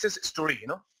the success story,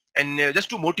 and just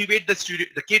to motivate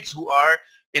the kids who are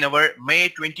in our May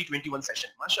 2021 session.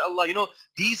 MashaAllah,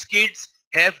 these kids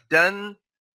have done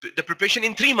the preparation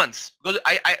in 3 months, because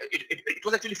it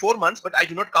was actually 4 months, but I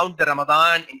do not count the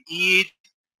Ramadan and Eid.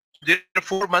 So there are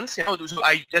 4 months, so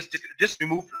I just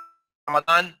removed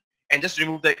Ramadan and just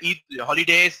removed the Eid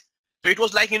holidays. So it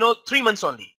was like, 3 months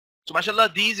only. So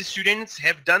mashallah, these students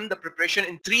have done the preparation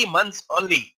in 3 months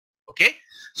only. Okay.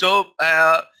 So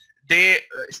they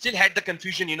still had the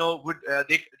confusion,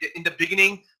 they in the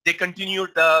beginning, they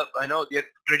continued the, their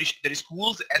tradition, their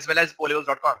schools as well as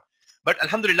Olevels.com. But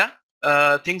alhamdulillah,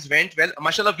 things went well.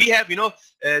 Mashallah, we have,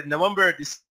 November,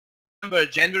 December,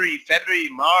 January, February,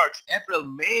 March, April,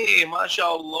 May,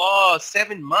 mashallah,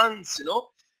 7 months,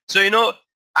 So,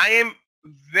 I am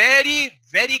very,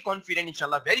 very confident,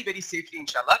 inshallah, very, very safely,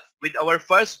 inshallah, with our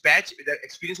first batch, with the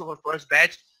experience of our first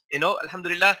batch,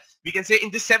 alhamdulillah, we can say in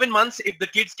this 7 months, if the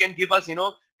kids can give us,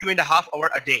 2.5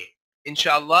 hours a day,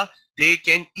 inshallah, they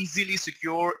can easily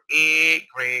secure A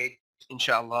grade,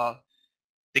 inshallah.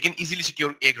 They can easily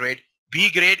secure A grade. B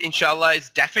grade, inshallah, is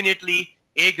definitely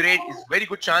A grade is very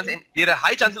good chance, and there are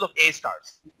high chances of A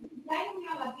stars.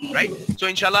 Right? So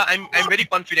inshallah, I'm very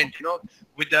confident,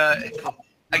 with the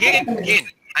again,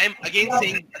 I'm again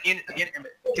saying again,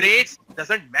 grades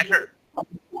doesn't matter.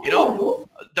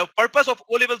 The purpose of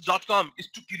Olevels.com is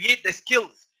to create the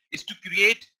skills, is to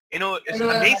create,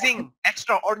 amazing,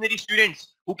 extraordinary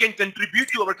students who can contribute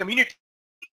to our community.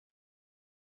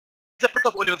 The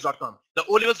purpose of Olevels.com. The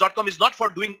Olevels.com is not for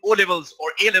doing O levels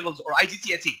or A levels or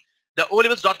IGCSE. The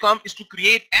Olevels.com is to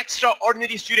create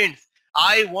extraordinary students.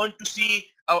 I want to see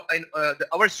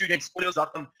our students,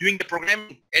 Olevels.com, doing the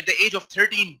programming at the age of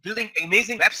 13, building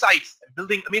amazing websites,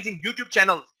 building amazing YouTube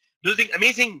channels, building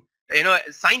amazing,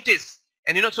 scientists,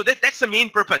 and so that's the main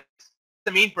purpose.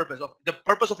 The main purpose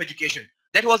of education.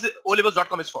 That was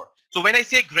Olevels.com is for. So when I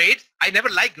say grades, I never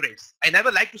like grades. I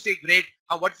never like to say grade.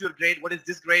 What's your grade? What is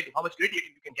this grade? How much grade you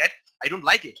can get? I don't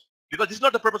like it, because this is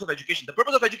not the purpose of education. The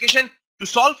purpose of education to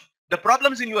solve the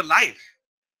problems in your life.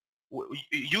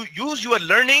 You use your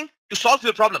learning to solve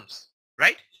your problems,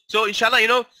 right? So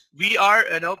inshallah, we are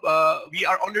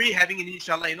already having,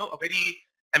 inshallah, a very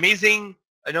amazing,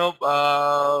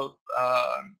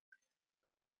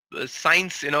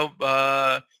 science,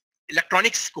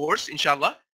 electronics course,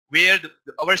 inshallah, where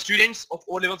our students of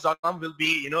Olevels.com will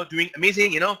be, doing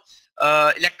amazing,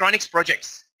 electronics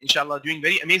projects, inshallah, doing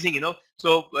very amazing,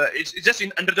 So it's just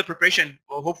under the preparation.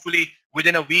 Hopefully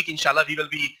within a week, inshallah, we will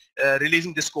be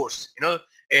releasing this course.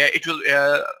 It will.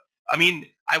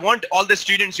 I want all the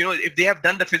students, if they have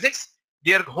done the physics,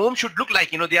 their home should look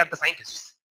like, they are the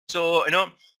scientists. So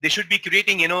they should be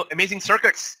creating, amazing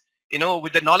circuits,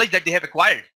 with the knowledge that they have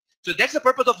acquired. So that's the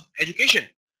purpose of education.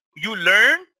 You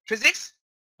learn physics,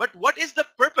 but what is the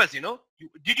purpose?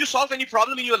 Did you solve any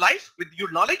problem in your life with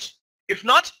your knowledge? If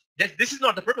not, this is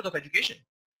not the purpose of education.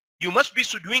 You must be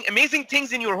doing amazing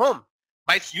things in your home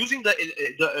by using the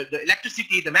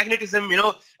electricity, the magnetism,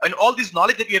 and all this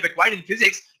knowledge that you have acquired in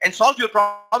physics, and solve your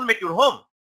problem at your home,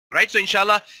 right? So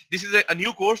inshallah, this is a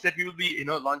new course that we will be,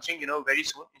 launching, very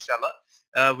soon,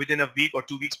 inshallah. Within a week or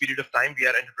 2 weeks period of time, we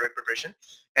are under preparation.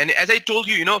 And as I told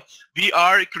you, we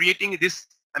are creating this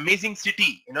amazing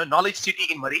city, knowledge city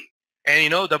in Murray.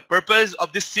 And, the purpose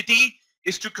of this city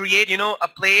is to create, a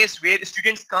place where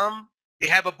students come, they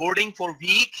have a boarding for a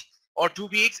week or 2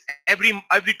 weeks, every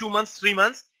 2 months, 3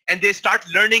 months, and they start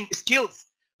learning skills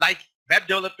like web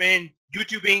development,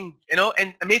 YouTubing,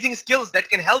 and amazing skills that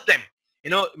can help them,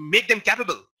 make them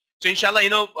capable. So inshallah,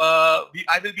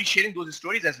 I will be sharing those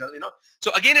stories as well,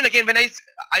 So again and again, when I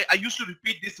used to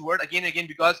repeat this word again and again,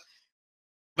 because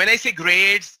when I say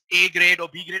grades, A grade or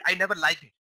B grade, I never like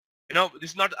it.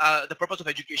 This is not the purpose of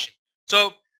education.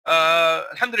 So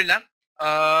alhamdulillah,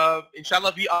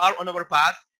 inshallah, we are on our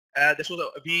path.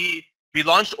 We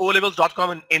launched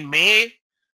Olevels.com in May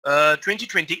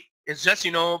 2020. It's just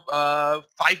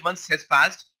 5 months has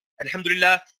passed.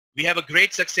 Alhamdulillah, we have a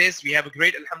great success. We have a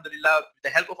great, alhamdulillah, with the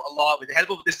help of Allah, with the help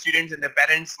of the students and their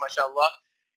parents, mashallah.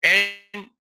 And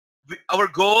our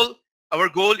goal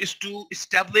is to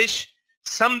establish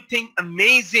something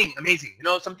amazing,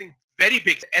 something very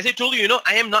big. As I told you,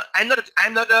 I'm not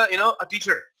a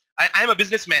teacher. I'm a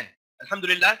businessman.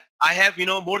 Alhamdulillah, I have,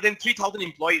 more than 3,000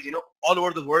 employees, all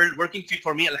over the world working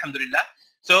for me, alhamdulillah.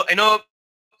 So,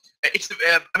 it's,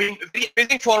 very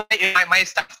amazing for my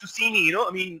staff to see me,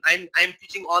 I'm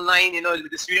teaching online,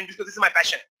 with the students, because this is my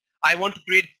passion. I want to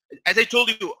create, as I told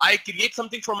you, I create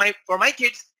something for my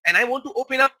kids, and I want to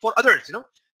open up for others,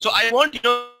 So I want,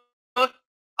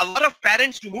 a lot of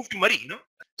parents to move to Murray,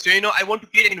 So, I want to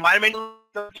create an environmental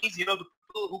companies, the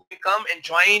people who can come and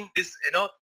join this,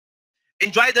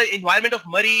 enjoy the environment of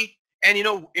Murray, and,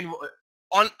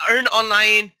 earn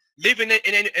online, live in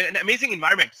an amazing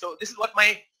environment. So this is what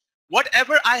my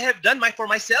whatever I have done for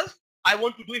myself, I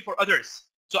want to do it for others.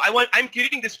 So I'm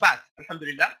creating this path,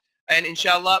 alhamdulillah. And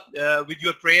inshallah, with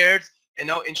your prayers,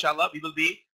 inshallah, we will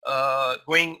be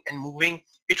going and moving.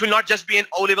 It will not just be an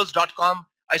olevels.com,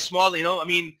 a small,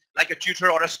 like a tutor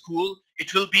or a school.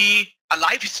 It will be a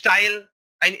lifestyle,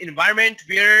 an environment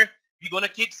where we're going to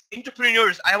teach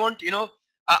entrepreneurs. I want,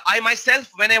 I myself,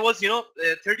 when I was,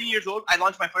 30 years old, I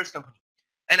launched my first company.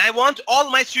 And I want all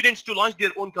my students to launch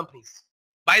their own companies.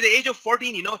 By the age of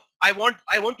 14, I want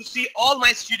to see all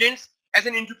my students as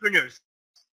an entrepreneurs.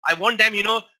 I want them,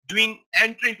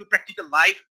 enter into practical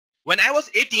life. When I was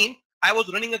 18, I was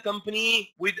running a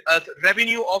company with a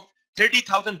revenue of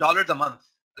 $30,000 a month,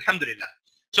 alhamdulillah.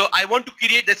 So I want to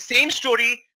create the same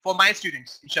story for my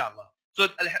students, inshallah. So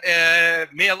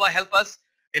may Allah help us.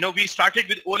 We started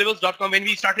with olevels.com when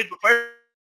we started first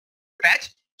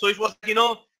batch. So it was,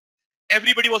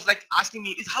 everybody was like asking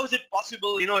me, how is it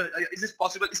possible? Is this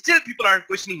possible? Still people are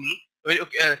questioning me.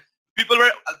 People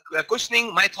were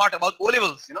questioning my thought about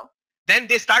O-levels, Then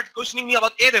they start questioning me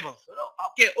about A-levels.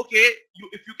 Okay,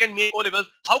 if you can make O-levels,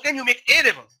 how can you make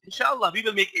A-levels? Inshallah, we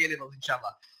will make A-levels,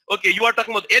 inshallah. Okay, you are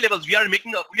talking about A-levels. We are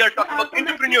talking about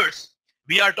entrepreneurs.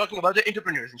 We are talking about the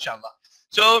entrepreneurs, inshallah.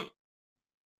 So,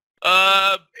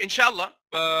 inshallah,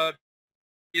 so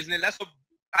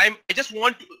I just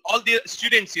want all the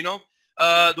students,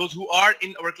 those who are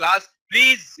in our class,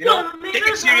 please, take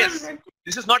it serious.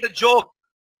 This is not a joke.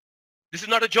 This is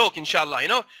not a joke, inshallah.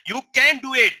 You can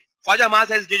do it. Khwaja Maz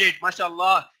has did it,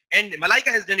 mashallah, and Malaika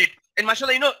has done it. And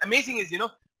mashallah, amazing is,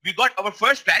 we got our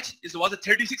first batch. It was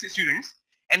 36 students,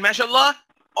 and mashallah,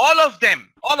 all of them,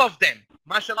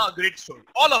 mashallah, great story.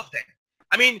 All of them.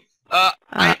 I mean, I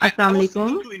was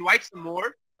thinking to invite some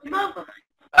more.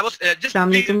 I was just let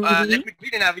me read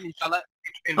and I will inshallah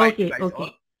invite you guys all.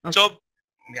 So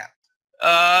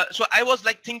yeah. So I was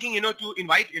like thinking, to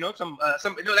invite, some,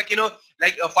 like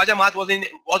Khwaja Maz was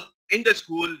in the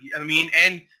school,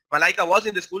 and Malaika was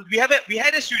in the school. We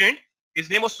had a student, his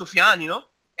name was Sufyan,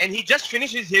 and he just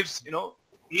finished his hifz,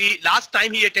 last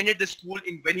time he attended the school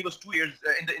when he was 2 years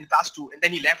in class 2, and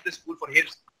then he left the school for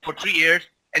hifz for 3 years,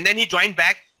 and then he joined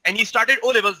back and he started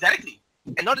O-levels directly.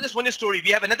 And not just one story.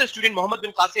 We have another student, Muhammad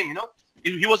bin Qasim,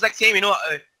 he was like same,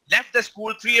 left the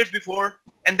school 3 years before,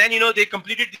 and then, they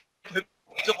completed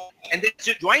and they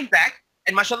joined back,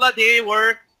 and mashallah, they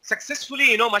were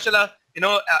successfully, mashallah,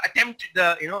 attempt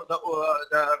the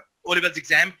O-levels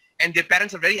exam, and their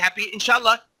parents are very happy.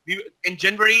 Inshallah, in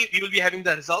January, we will be having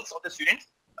the results of the students,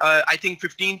 I think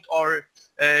 15th or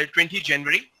 20th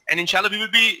January. And inshallah, we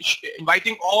will be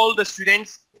inviting all the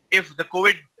students. If the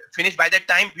COVID finished by that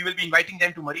time, we will be inviting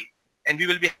them to Murray, and we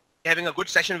will be having a good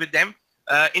session with them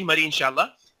in Murray,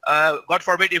 inshallah. God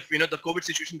forbid if, the COVID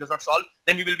situation does not solve,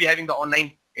 then we will be having the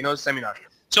online, seminar.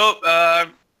 So,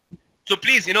 so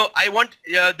please, I want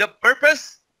the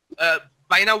purpose,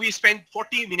 by now we spent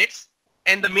 40 minutes,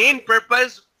 and the main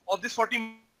purpose of this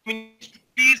 40 minutes,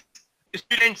 please,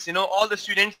 students, all the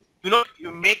students, do not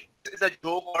make this a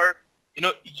joke, or,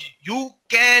 you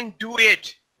can do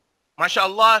it.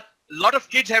 MashaAllah, a lot of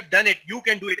kids have done it. You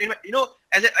can do it.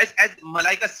 As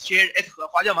Malaika shared, as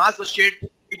Khwaja Maz was shared,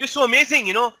 it is so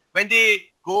amazing, when they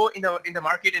go in the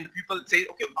market and the people say,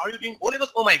 okay, are you doing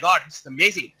O-levels? Oh my God, this is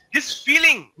amazing. This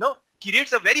feeling,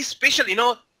 creates a very special,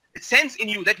 sense in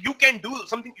you that you can do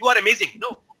something, you are amazing,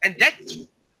 and that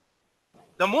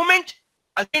the moment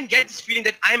a student gets this feeling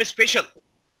that I am special,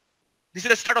 this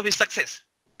is the start of his success.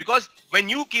 Because when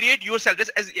you create yourself,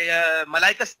 just as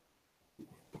Malaika,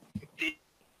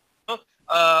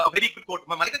 a very good quote.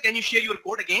 Malaika, can you share your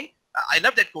quote again? I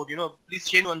love that quote. Please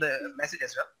share on the message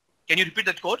as well. Can you repeat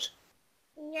that quote?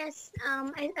 Yes.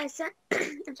 I said,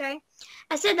 I'm sorry.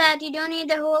 I said that you don't need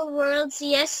the whole world's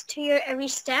yes to your every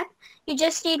step. You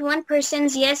just need one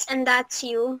person's yes, and that's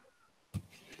you.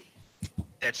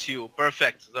 That's you.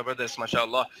 Perfect. Zabardast,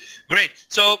 mashallah. Great.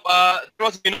 So that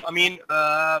was, the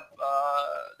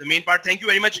main part. Thank you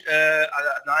very much,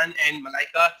 Adnan and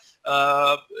Malaika.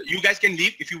 You guys can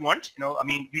leave if you want.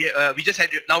 We just had,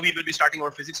 now we will be starting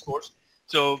our physics course.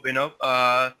 So,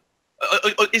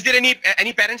 is there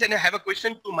any parents and have a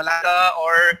question to Malaika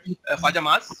or Khwaja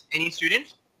Maz? Any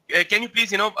students? Can you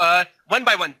please, one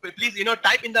by one, please,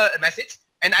 type in the message,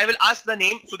 and I will ask the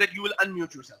name so that you will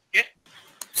unmute yourself. Okay.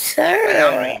 Sir,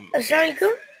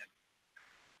 Assalamualaikum.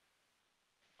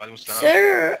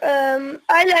 Sir,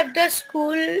 I left the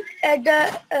school at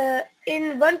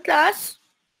in one class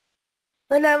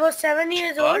when I was 7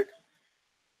 years old.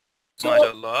 So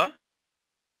MashaAllah.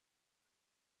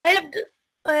 I left,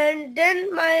 and then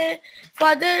my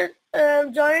father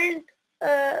joined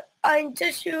an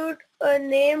institute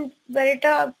named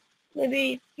Verita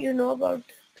maybe you know about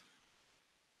it.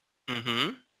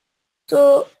 Mm-hmm.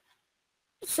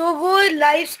 तो वो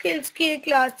life skills की एक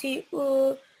class थी.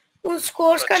 उस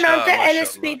course का नाम अच्छा, था माशाल्लाह,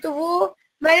 LSP. तो वो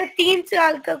मैंने 3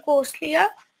 साल का कोर्स लिया.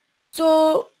 तो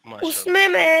माशाल्लाह, उसमें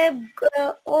मैं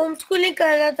होम स्कूलिंग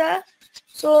कर रहा था.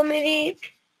 सो मेरी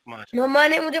माशाल्लाह, मम्मा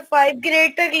ने मुझे 5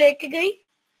 ग्रेड तक लेके गई.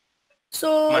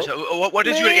 सो माशाल्लाह. What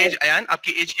is your मैं age, Ayan?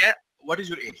 आपकी एज क्या है? What is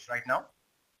your age right now?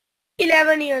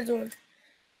 11 years old.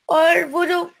 और वो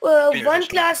जो 1 माशाल्लाह.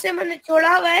 क्लास से मैंने छोड़ा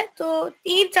हुआ है, तो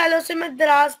 3 सालों से मैं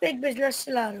दराज पे एक बिजनेस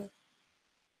चला रहा हूँ.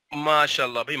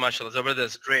 Mashallah, bhai, mashallah,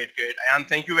 zabardast, great, great. Ayan,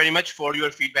 thank you very much for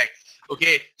your feedback.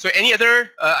 Okay, so any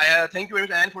other? Thank you very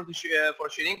much, Ayan, for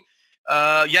sharing.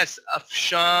 Yes,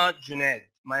 Afsha Junaid,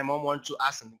 my mom wants to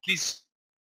ask something. Please,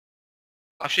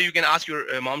 Afsha, you can ask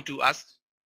your mom to ask.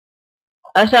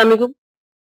 Assalamu alaikum.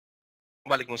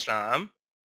 Walaikum assalam.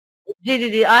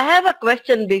 Ji. I have a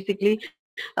question basically.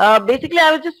 Basically,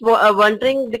 I was just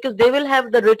wondering because they will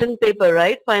have the written paper,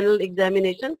 right? Final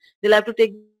examination. They'll have to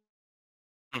take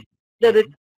the Mhm.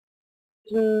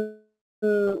 written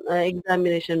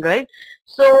examination, right?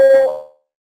 So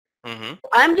Mhm.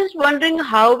 I'm just wondering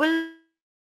how will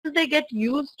they get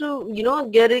used to,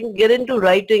 get into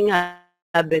writing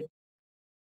habit?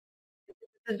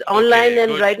 It's online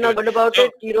and Okay, right good, now, what good. about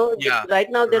it? So, yeah, Right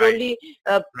now they're right, only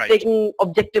right. taking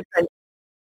objective kind.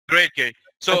 Great, great.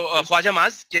 So, Khwaja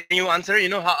Maz, can you answer?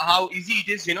 How easy it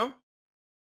is.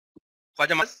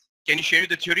 Khwaja Maz, can you share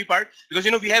the theory part? Because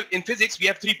we have in physics we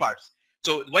have 3 parts.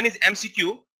 So one is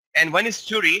MCQ and one is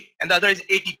theory and the other is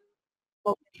ATP.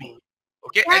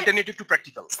 Okay, Sir, alternative to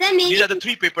practical. sir, These are the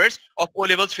 3 papers of O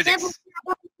levels physics.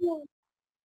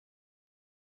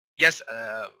 Yes,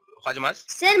 Khwaja Maz.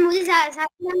 Sir मुझे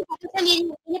मेरी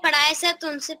mummy ने पढ़ाया sir, तो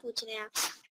उनसे पूछ रहे हैं आप.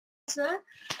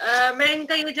 सर मैं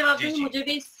इनका ये जवाब जी, दूंगी. जी. मुझे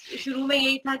भी शुरू में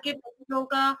यही था कि बच्चों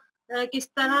का किस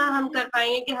तरह हम कर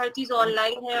पाएंगे कि हर चीज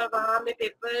ऑनलाइन है और वहाँ हमें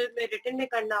पेपर में रिटन में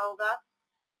करना होगा.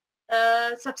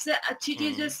 सबसे अच्छी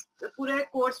चीज जो पूरे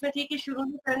कोर्स में थी कि शुरू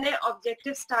में करने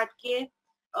ऑब्जेक्टिव स्टार्ट किए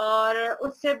और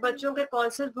उससे बच्चों के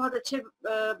कॉन्सेप्ट बहुत अच्छे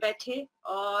बैठे.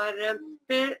 और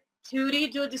फिर थ्योरी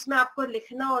जो जिसमें आपको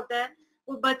लिखना होता है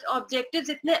वो ऑब्जेक्टिव्स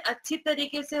इतने अच्छी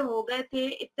तरीके से हो गए थे.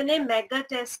 इतने मेगा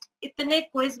टेस्ट, इतने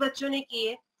क्विज बच्चों ने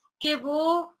किए कि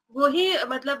वही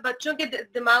मतलब बच्चों के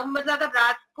दिमाग में, मतलब अगर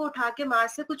रात को उठा के माँ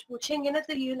से कुछ पूछेंगे ना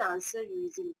तो ये आंसर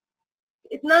यूजली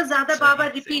इतना ज्यादा बार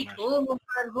बार रिपीट हो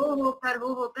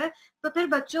कर तो फिर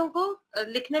बच्चों को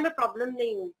लिखने में प्रॉब्लम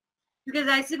नहीं हुई. क्योंकि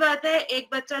जाहिर सी बात है एक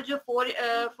बच्चा जो फोर्थ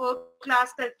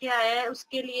क्लास करके आया है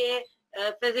उसके लिए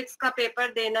फिजिक्स का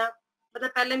पेपर देना, मतलब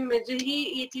पहले मुझे ही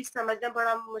ये चीज समझना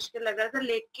बड़ा मुश्किल लग रहा था.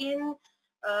 लेकिन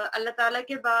अल्लाह ताला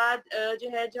के बाद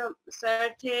जो सर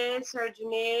थे, सर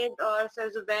जुनेद और सर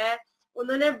जुबैर,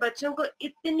 उन्होंने बच्चों को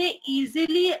इतने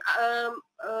इजीली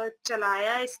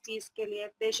चलाया इस चीज के लिए.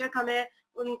 बेशक हमें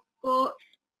उनको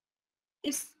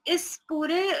इस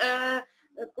पूरे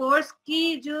कोर्स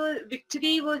की जो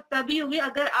विक्ट्री वो तभी होगी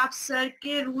अगर आप सर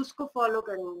के रूल्स को फॉलो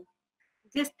करेंगे.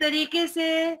 जिस तरीके से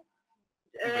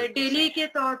डेली के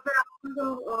तौर पर आपको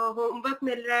होमवर्क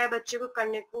मिल रहा है बच्चे को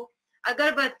करने को,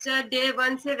 अगर बच्चा डे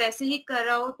 1 से वैसे ही कर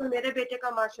रहा हो तो मेरे बेटे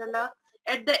का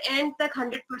माशाल्लाह एट द एंड तक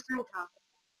 100% था.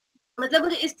 मतलब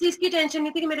मुझे इस चीज की टेंशन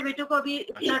नहीं थी कि मेरे बेटे को अभी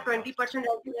इतना 20%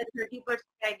 रह गया, 30%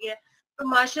 रह गया. तो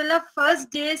माशाल्लाह फर्स्ट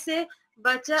डे से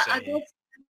बच्चा अगर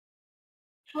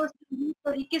को सही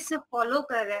तरीके से फॉलो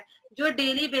कर रहा है, जो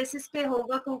डेली बेसिस पे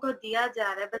होमवर्क उनको दिया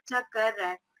जा रहा है बच्चा कर रहा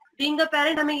है. बीइंग अ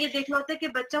पेरेंट हमें ये देखना होता है कि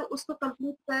बच्चा उसको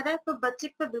कंप्लीट कर रहा है तो बच्चे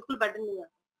पे बिल्कुल बर्डन नहीं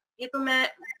आता. ये तो मैं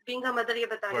बीइंग अ मदर ये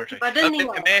बता रही हूँ कि बर्डन नहीं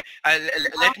आता.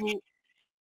 Let me,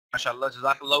 mashallah,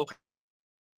 jazakallah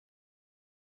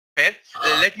khair.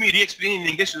 Let me re-explain in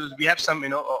English. We have some,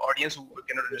 audience who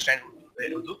cannot understand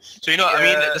Urdu. So, I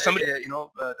mean, the summary,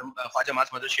 Khwaja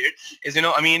Ma's mother shared is,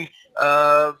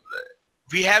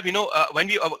 we have, when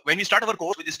we start our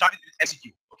course, we start with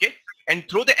MCQ, okay? And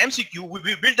through the MCQ,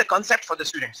 we build the concept for the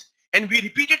students. And we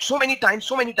repeat it so many times,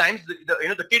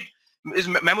 the kid is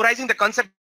memorizing the concept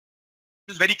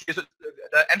is very clear. So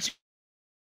the MCQ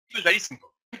is very simple.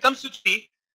 When it comes to three,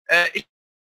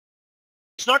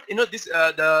 it's not, this,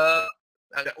 the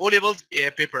O levels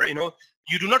paper,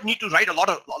 you do not need to write a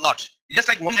lot. Just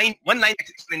like one line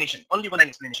explanation, only one line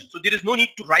explanation. So there is no need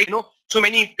to write, so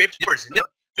many papers.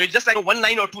 So it's just like 1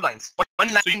 line or 2 lines.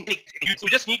 One line. So you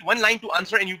just need 1 line to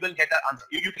answer, and you will get the answer.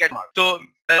 You get mark. So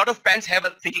a lot of parents have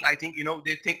a thinking. I think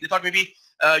they thought maybe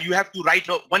you have to write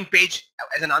 1 page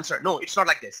as an answer. No, it's not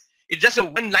like this. It's just a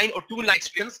 1 line or 2 line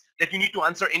experience that you need to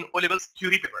answer in O levels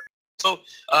theory paper. So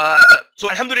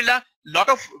alhamdulillah,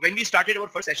 when we started our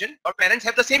first session, our parents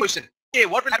have the same question. Okay,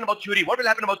 what will happen about theory? What will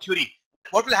happen about theory?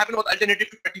 what will happen about alternative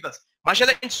to practicals?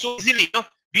 Mashallah, and so easily,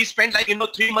 we spend like 3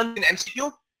 months in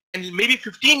MCQ and maybe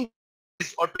 15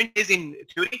 days or 20 days in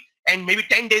theory and maybe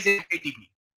 10 days in ATP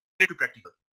to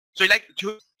practical. So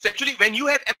so actually when you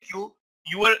have MCQ,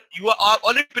 you are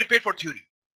already prepared for theory.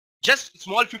 Just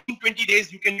small 15-20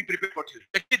 days you can be prepared for theory.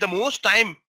 Actually, the most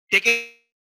time taken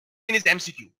is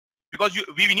MCQ because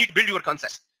we need to build your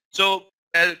concepts. So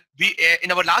we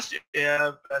in our last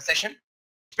session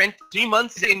spent 3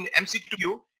 months in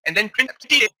MCQ and then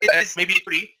 20 days maybe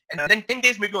free and then 10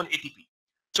 days maybe on ATP.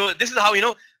 So this is how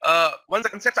once the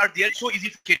concepts are there, it's so easy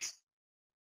for kids.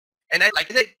 And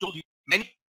like I told you,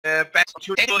 many past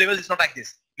levels it's not like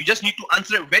this. You just need to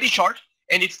answer very short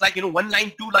and it's like 1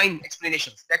 line, 2 line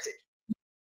explanations. That's it.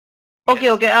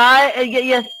 Okay, okay.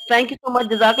 Yes, thank you so much,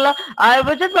 Jazakallah. I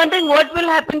was just wondering what will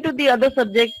happen to the other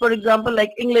subjects, for example,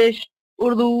 like English,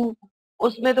 Urdu.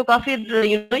 Usme to kafi,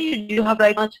 you have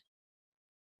right much.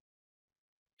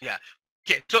 Yeah.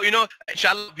 Okay. So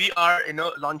inshallah, we are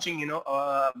launching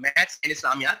maths and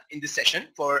Islamiyat in this session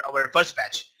for our first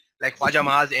batch. Like Khwaja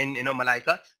Mahaz and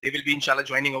Malaika, they will be inshallah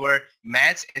joining our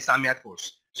maths and Islamiyat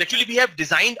course. So actually, we have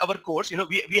designed our course.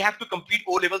 We have to complete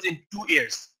O levels in 2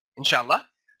 years, inshallah.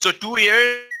 So 2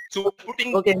 years. So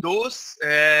putting those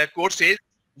courses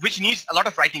which needs a lot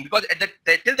of writing because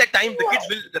till that time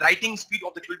the writing speed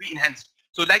of the will be enhanced.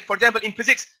 So like for example in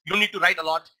physics you don't need to write a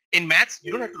lot. In maths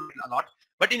you don't have to write a lot.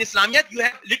 But in Islamiyat you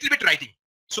have little bit writing.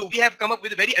 So we have come up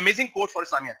with a very amazing course for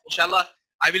Islamiyat. Inshallah,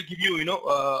 I will give you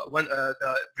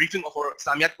the briefing of our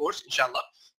Islamiyat course. Inshallah,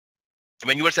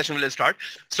 when your session will start.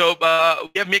 So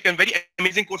we have made a very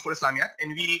amazing course for Islamiyat,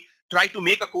 and we try to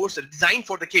make a course designed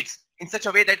for the kids in such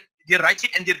a way that their writing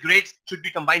and their grades should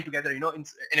be combined together, in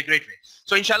a great way.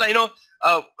 So inshallah,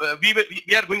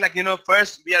 we are going like,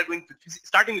 first we are going to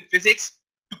starting with physics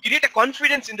to create a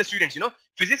confidence in the students.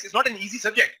 Physics is not an easy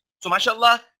subject. So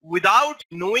mashallah, without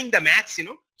knowing the maths,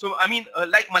 so I mean,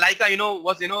 like Malaika,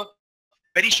 was,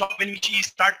 very shocked when she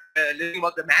start learning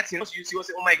about the maths, so she was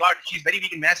saying, oh my God, she's very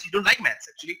weak in maths. She don't like maths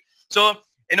actually. So,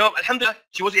 alhamdulillah,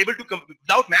 she was able to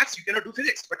without maths, you cannot do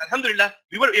physics. But alhamdulillah,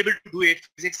 we were able to do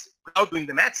physics without doing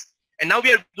the maths. And now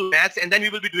we are doing maths, and then we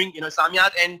will be doing,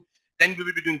 Islamiyat, and then we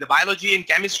will be doing the biology and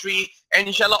chemistry, and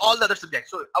inshallah, all the other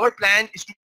subjects. So our plan is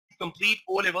to complete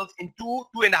O levels in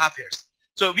 2.5 years.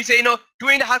 So we say,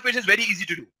 2.5 years is very easy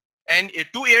to do. And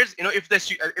 2 years, if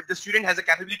the student has a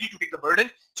capability to take the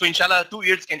burden, so inshallah 2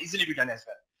 years can easily be done as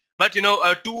well. But 2 to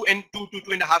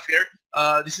 2.5 years,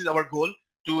 this is our goal,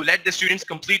 to let the students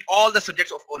complete all the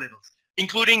subjects of O levels,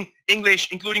 including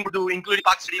English, including Urdu, including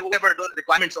Pakistani, whatever the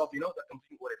requirements of the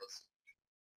complete O levels.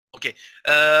 Okay.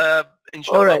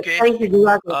 Inshallah. All right. Okay. Thank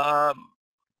you.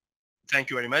 Thank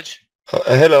you very much.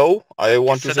 Hello. I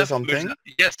want to say something.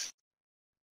 Yes.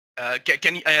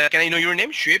 Can I know your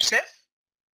name? Shoaib, sir?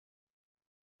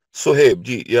 Suhaib,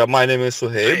 ji. Yeah, my name is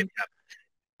Suhaib.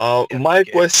 My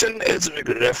question is in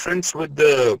reference with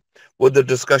the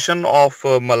discussion of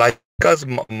Malaika's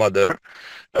mother.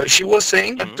 She was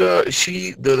saying that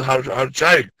her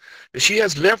child, she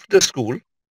has left the school,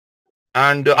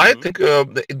 and I think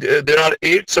there are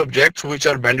 8 subjects which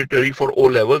are mandatory for O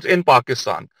levels in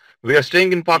Pakistan. We are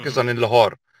staying in Pakistan, in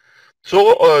Lahore.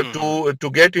 So to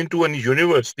get into any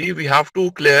university, we have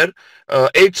to clear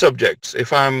 8 subjects.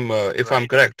 If I'm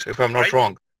correct, if I'm not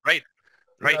wrong.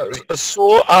 Right.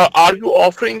 So are you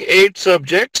offering 8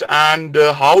 subjects, and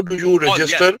how do you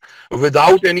register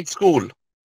without any school?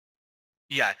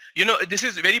 Yeah, this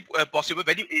is very possible,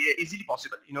 very easily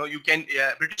possible. You can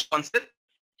British Council,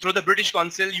 through the British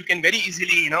Council, you can very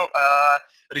easily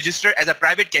register as a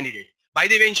private candidate. By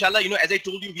the way, inshallah, as I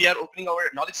told you, we are opening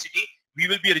our Knowledge City. We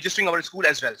will be registering our school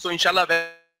as well. So inshallah,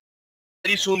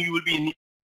 very soon you will be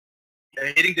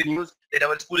hearing the news that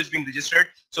our school is being registered.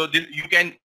 So you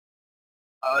can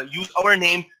use our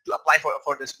name to apply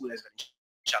for the school as well,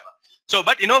 inshallah. So,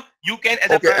 but you can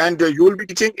as and you will be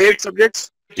teaching 8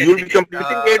 subjects. You will be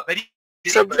completing 8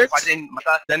 subjects.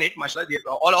 Done it, mashallah.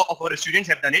 All of our students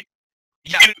have done it.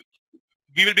 Yeah,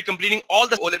 we will be completing all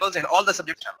the O levels and all the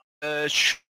subjects.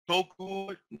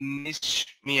 Shoku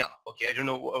Nishmiya. Okay, I don't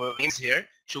know names here.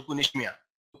 Shoku Nishmiya.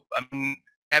 I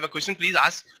have a question. Please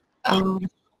ask.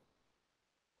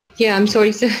 Yeah, I'm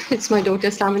sorry, sir. It's my daughter.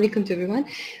 Assalamu alaikum to everyone.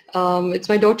 It's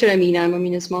my daughter Amina. I'm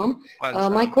Amina's mom.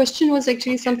 My question was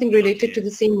actually something related to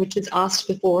the same which was asked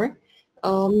before.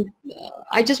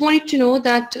 I just wanted to know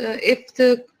that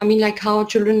like how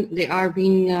children, they are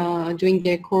being doing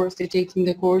their course, they're taking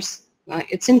the course.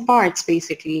 It's in parts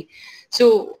basically.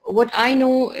 So what I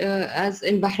know as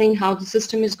in Bahrain, how the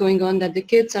system is going on, that the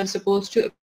kids are supposed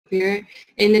to appear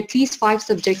in at least 5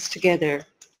 subjects together.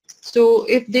 So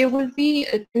if they will be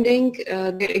attending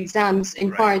their exams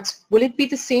in parts, will it be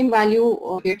the same value?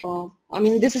 Or I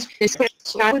mean, this is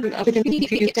so I would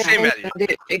if you can Same attend value.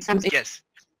 their exams. Yes.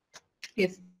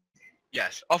 Yes.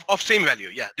 Yes. Of same value.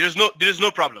 Yeah. There is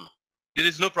no problem. There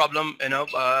is no problem, in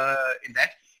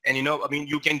that. And I mean,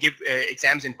 you can give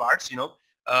exams in parts.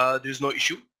 There is no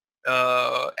issue,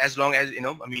 as long as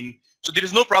I mean, so there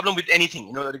is no problem with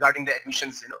anything, regarding the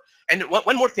admissions. And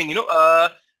one more thing,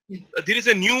 there is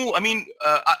a new, I mean,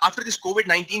 after this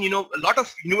COVID-19, a lot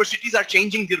of universities are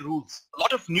changing their rules. A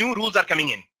lot of new rules are coming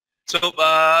in. So,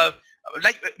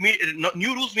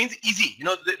 new rules means easy.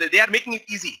 They are making it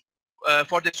easy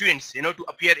for the students, to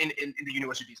appear in the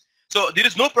universities. So there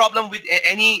is no problem with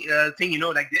any thing,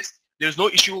 like this. There is no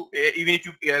issue, even if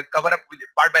you cover up with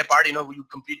part by part, you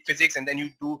complete physics and then you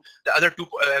do the other two.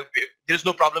 There is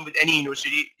no problem with any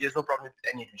university. There is no problem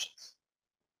with any admissions.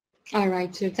 All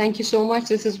right, so thank you so much.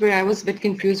 This is where I was a bit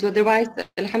confused. Otherwise,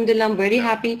 alhamdulillah, I'm very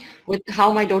happy with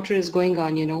how my daughter is going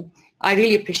on. I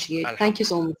really appreciate it. Thank you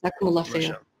so much. Jazakumullah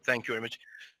khair. Thank you very much.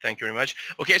 Thank you very much.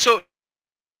 Okay, so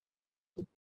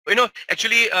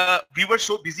actually, we were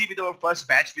so busy with our first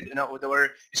batch, with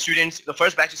our students, the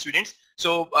first batch of students.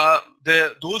 So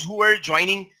those who were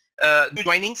joining, new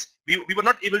joinings, we were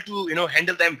not able to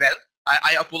handle them well.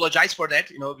 I apologize for that.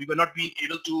 We were not being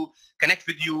able to connect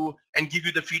with you and give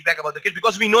you the feedback about the kids,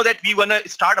 because we know that we want to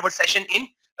start our session in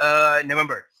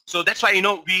November. So that's why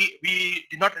we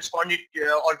did not respond,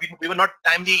 or we were not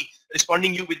timely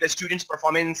responding you with the students'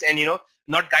 performance, and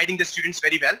not guiding the students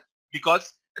very well,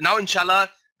 because now inshallah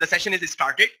the session is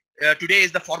started. Today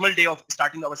is the formal day of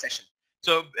starting our session.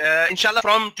 So inshallah,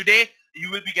 from today you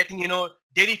will be getting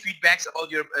daily feedbacks about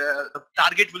your the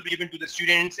target will be given to the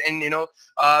students, and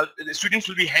the students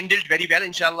will be handled very well,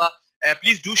 inshallah.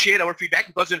 Please do share our feedback,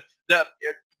 because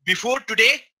before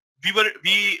today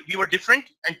we were different,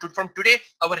 and from today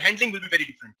our handling will be very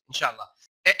different, inshallah.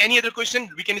 Any other question?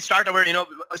 We can start our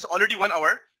it's already 1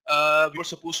 hour. We were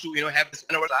supposed to have this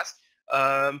 1 hour class.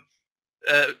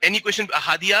 Any question,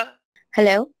 Hadia?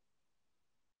 Hello.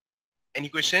 Any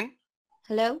question?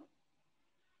 Hello.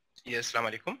 Yes, Assalamu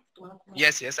alaikum.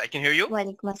 Yes, I can hear you.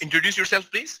 Walaikum assalam. Introduce yourself,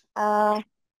 please.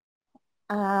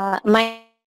 My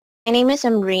name is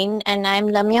Amreen, and I'm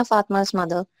Lamia Fatma's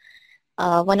mother,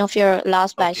 one of your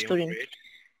last batch students.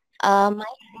 My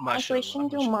question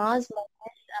to Maz was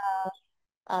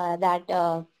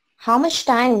that how much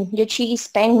time did she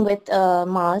spend with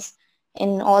Maz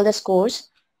in all the scores,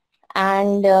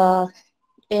 and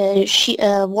she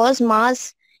was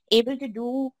Maz able to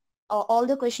do all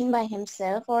the question by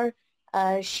himself, or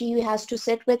she has to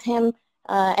sit with him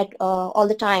at all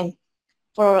the time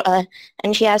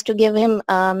and she has to give him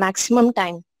maximum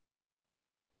time.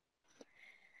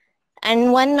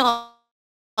 And the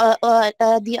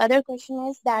other question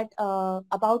is that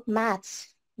about maths.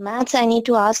 I need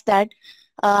to ask that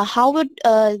how would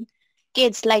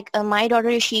kids like my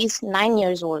daughter, she's 9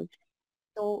 years old.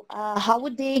 So how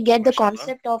would they get the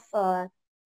concept of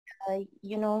the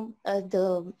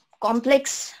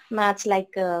complex maths, like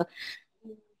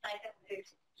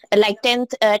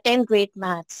 10th grade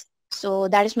maths? So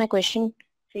that is my question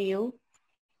for you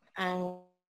and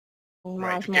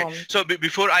Ma's mom. So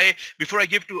before I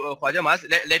give to Khwaja Maz,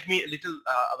 let me a little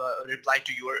reply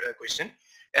to your question.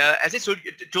 As I told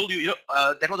you,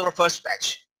 that was our first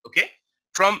batch. Okay,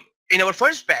 in our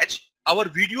first batch, our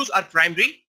videos are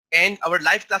primary and our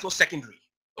live class was secondary.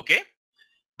 Okay,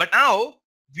 but now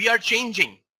we are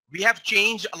changing. We have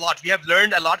changed a lot. We have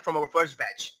learned a lot from our first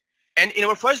batch. And in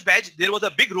our first batch, there was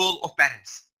a big role of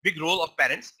parents.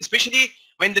 Especially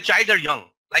when the child are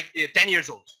young, like 10 years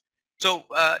old. So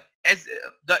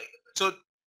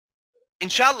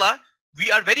inshallah,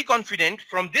 we are very confident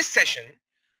from this session,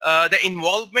 the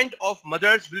involvement of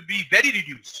mothers will be very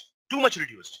reduced, too much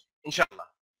reduced, inshallah.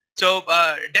 So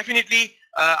definitely,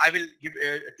 I will give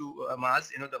to Maz,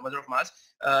 the mother of Maz.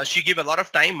 She gave a lot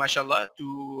of time, mashallah,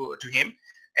 to him.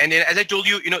 And then, as I told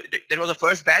you, there was a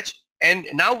first batch, and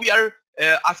now we are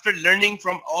after learning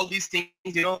from all these things,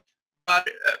 but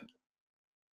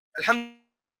alhamdulillah,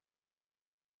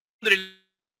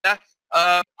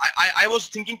 I was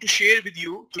thinking to share with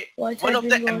you one of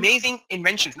the amazing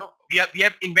inventions. We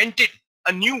have invented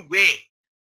a new way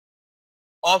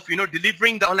of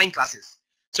delivering the online classes.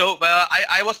 So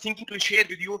I was thinking to share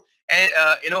with you,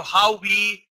 how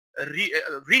we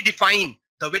redefine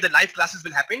the way the live classes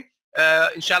will happen.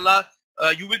 Inshallah,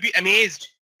 you will be amazed,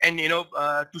 and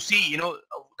to see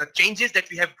the changes that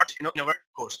we have brought in our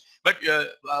course. But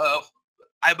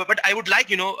I would like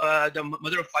the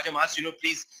mother of Khwaja Maz,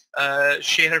 please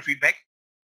share her feedback.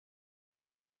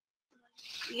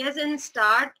 Yes, in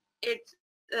start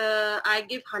I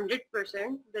give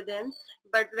 100% with them.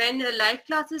 But when the live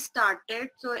classes started,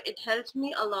 so it helps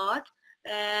me a lot.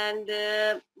 And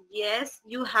yes,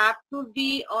 you have to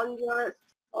be on your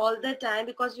all the time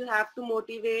because you have to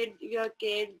motivate your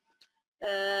kid.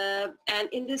 And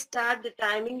in the start, the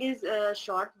timing is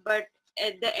short, but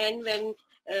at the end, when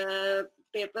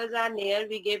papers are near,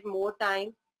 we give more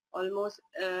time, almost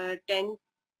 9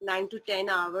 to 10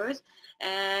 hours.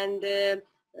 And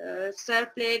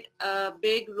sir played a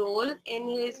big role in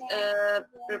his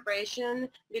preparation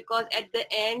because at the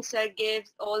end, sir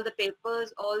gives all the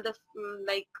papers, all the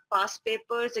like past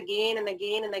papers again and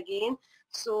again and again.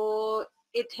 So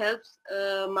it helps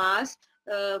Mars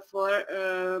for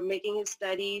making his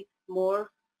study more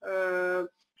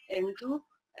into.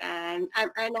 And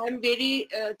I'm very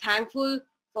thankful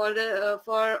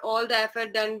for all the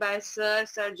effort done by Sir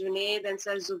Junaid and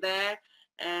Sir Zubair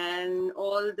and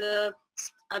all the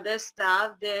other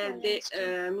staff. They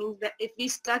means that if we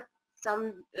stuck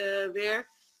somewhere,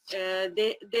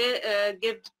 they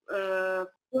give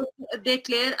they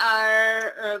clear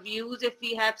our views if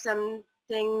we have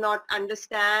something not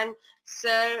understand.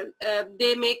 Sir,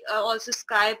 they make also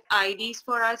Skype IDs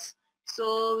for us,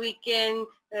 so we can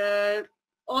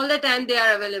all the time they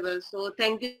are available. So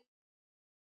thank you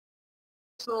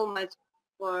so much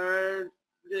for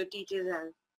the teachers'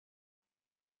 help.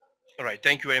 All right.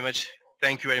 Thank you very much.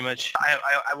 Thank you very much.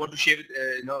 I want to share with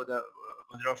the mother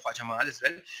of Fatima as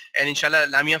well, and inshallah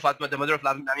Lamia Fatima, the mother of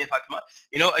Lamia Fatima.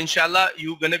 Inshallah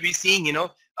you're gonna be seeing.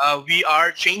 We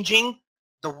are changing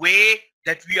the way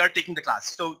that we are taking the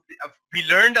class. So we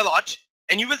learned a lot,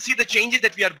 and you will see the changes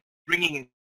that we are bringing in.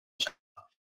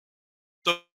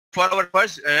 So for our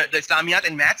first the Islamiyat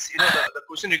and maths, the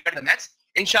question regarding the maths,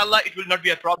 inshallah it will not be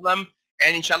a problem,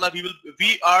 and inshallah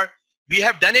we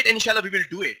have done it, and inshallah we will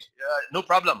do it, no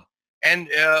problem. And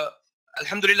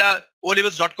alhamdulillah,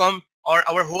 olevels.com or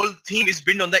our whole theme is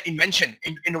built on the innovation.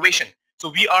 So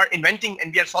we are inventing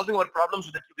and we are solving our problems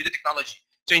with the technology.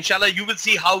 So inshallah you will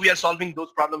see how we are solving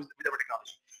those problems with our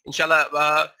technology.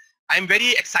 Inshallah, I'm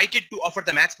very excited to offer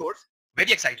the maths course,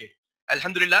 very excited,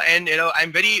 alhamdulillah. And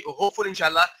I'm very hopeful,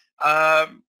 inshallah,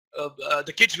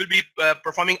 the kids will be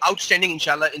performing outstanding,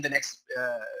 inshallah, in the next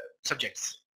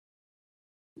subjects.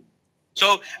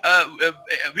 So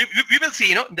we will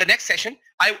see, the next session.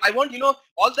 I want,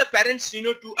 all the parents,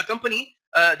 to accompany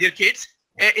their kids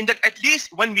in at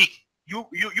least 1 week. You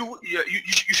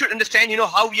should understand,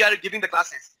 how we are giving the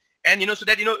classes, and so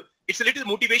that it's a little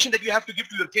motivation that you have to give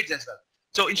to your kids as well.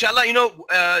 So inshallah,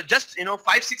 just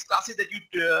 5-6 classes that you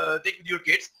take with your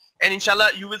kids, and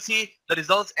inshallah you will see the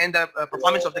results and the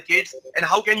performance of the kids, and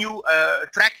how can you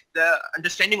track the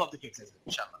understanding of the kids as well,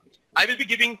 inshallah. I will be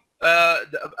giving a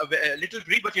little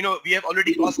brief, but we have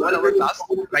already crossed 1 hour class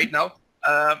right now.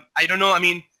 I don't know,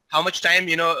 how much time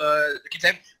the kids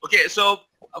have. Okay, so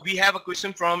we have a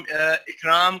question from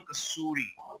Ikram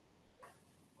Kasuri.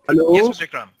 Hello. Yes, Mr.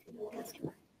 Ikram.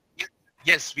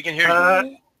 Yes, we can hear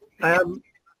you.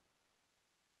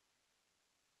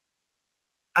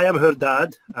 I am her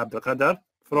dad, Abdelkader,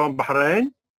 from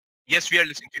Bahrain. Yes, we are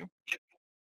listening to you.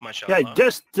 MashaAllah. Yeah,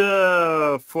 just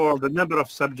for the number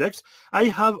of subjects, I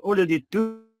have already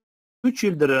two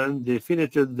children. They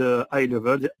finished the I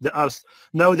level.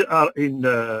 Now they are in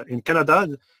Canada.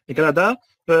 In Canada,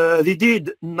 they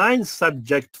did 9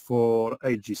 subjects for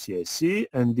IGCSE,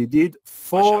 and they did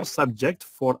 4 subjects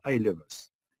for I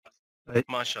levels.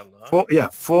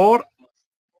 MashaAllah. 4.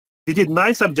 He did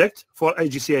 9 subjects for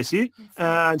IGCSE,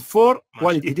 and 4.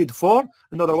 One he did 4.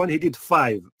 Another one he did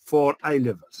 5 for I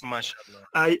levels. MashaAllah.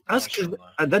 I asked,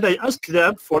 and then I asked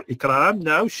them for Ikram.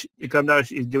 Now, Ikram now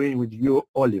is doing with you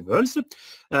Olevels.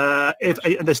 If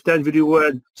I understand very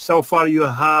well, so far you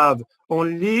have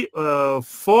only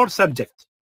 4 subjects.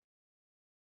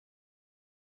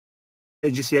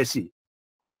 IGCSE.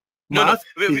 No,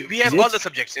 we have all the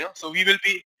subjects. So we will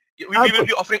be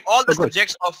offering all the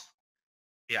subjects of.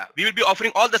 Yeah, we will be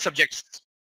offering all the subjects,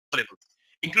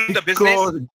 including the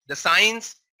business, the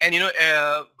science, and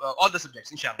all the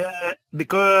subjects, inshallah.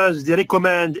 Because they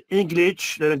recommend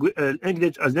English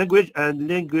as language and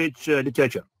language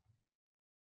literature.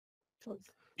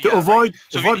 To avoid,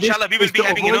 so inshallah we will be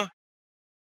having,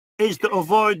 is to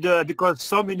avoid because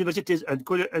some universities and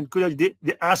college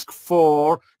they ask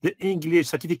for the English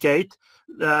certificate.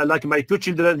 Like my 2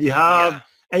 children, they have.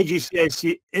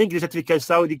 IGCSE English certificate,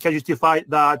 so they can justify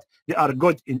that they are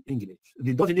good in English.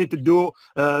 They don't need to do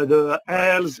the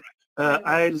IELTS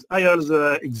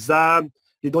exam.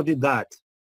 They don't need that.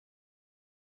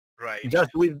 Right.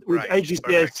 Just with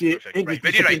IGCSE English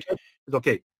very right. It's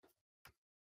okay.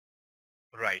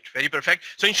 Right, very perfect.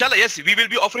 So inshallah, yes, we will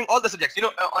be offering all the subjects.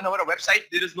 On our website,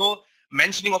 there is no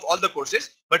mentioning of all the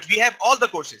courses, but we have all the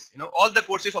courses, all the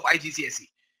courses of IGCSE.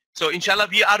 So inshallah,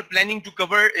 we are planning to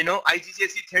cover,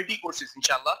 IGCSE 30 courses,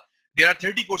 inshallah. There are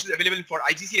 30 courses available for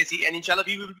IGCSE, and inshallah,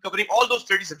 we will be covering all those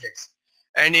 30 subjects.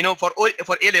 And, for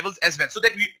A levels as well, so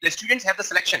that the students have the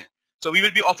selection. So we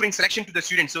will be offering selection to the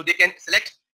students, so they can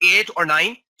select 8 or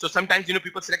 9. So sometimes,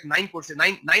 people select 9 courses,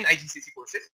 nine IGCSE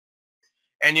courses.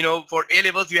 And for A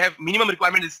levels, you have minimum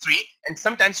requirement is 3, and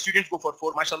sometimes students go for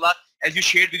 4, mashallah, as you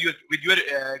shared with your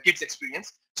kids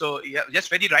experience. So yeah, just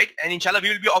very right. And inshallah, we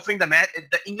will be offering the math,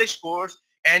 the English course,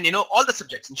 and all the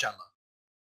subjects, inshallah.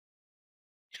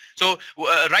 So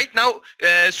right now,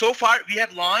 so far we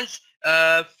have launched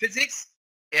physics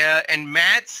and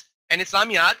maths and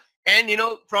Islamiyat, and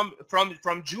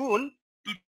from June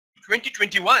to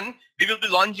 2021, we will be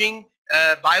launching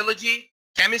biology,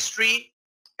 chemistry,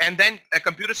 and then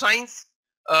computer science.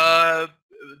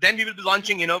 Then we will be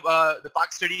launching, the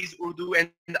Pak studies, Urdu, and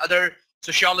other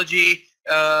sociology,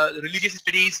 religious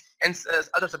studies, and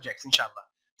other subjects, inshallah.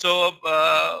 So,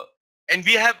 and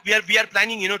we are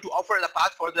planning, to offer the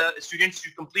path for the students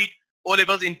to complete O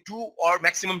levels in 2 or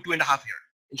maximum 2.5 years,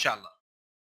 inshallah.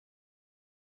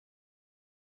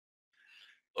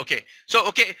 Okay, so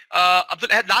Abdul,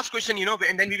 I had last question,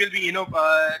 and then we will be,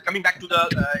 coming back to the,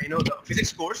 the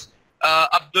physics course.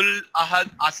 Abdul Ahad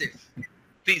Asif,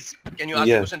 please, can you ask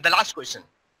the question? The last question.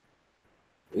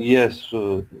 Yes,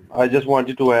 I just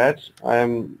wanted to add, I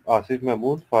am Asif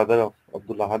Mahmood, father of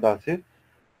Abdul Ahad Asif.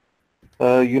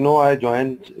 I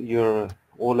joined your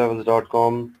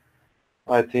Olevels.com,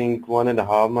 I think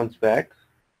 1.5 months back.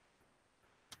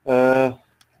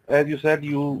 As you said,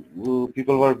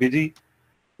 people were busy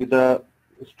with the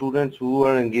students who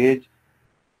were engaged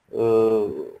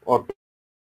or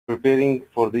preparing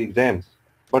for the exams.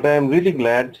 But I am really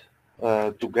glad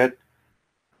to get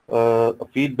a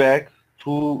feedback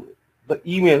through the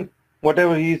email,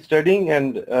 whatever he is studying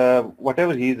and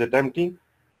whatever he is attempting,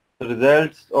 the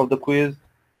results of the quiz.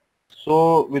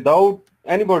 So without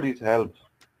anybody's help,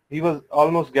 he was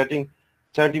almost getting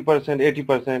 70%,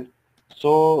 80%.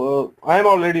 So I am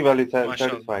already very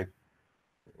satisfied.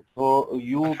 So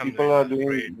you people are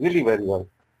doing really very well.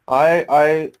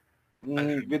 I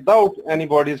without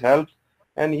anybody's help,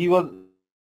 and he was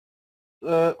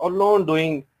alone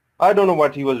doing, I don't know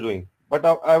what he was doing, but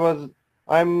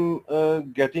I'm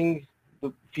getting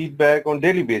the feedback on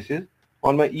daily basis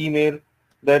on my email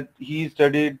that he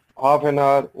studied half an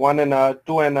hour, 1 hour,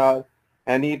 2 hour,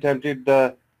 and he attempted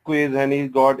the quiz and he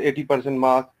got 80%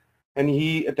 marks, and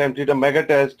he attempted a mega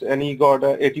test and he got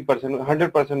 80%,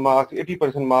 100% marks,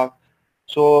 80% marks.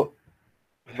 So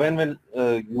when will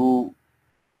you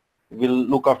will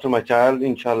look after my child,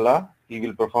 inshallah, he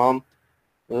will perform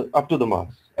up to the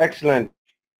marks. Excellent.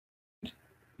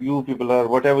 You people are,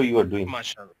 whatever you are doing.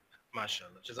 MashaAllah.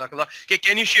 MashaAllah. Jazakallah. Okay,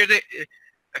 can you share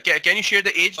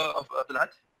the age of Abdul?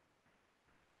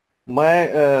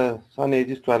 My son age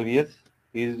is 12 years.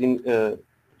 He is in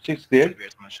 6th grade.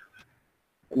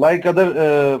 Like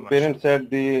other parents said,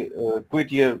 they quit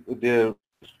their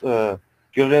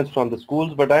children from the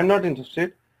schools, but I'm not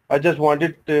interested. I just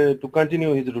wanted to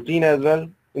continue his routine as well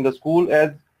in the school,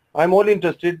 as I'm only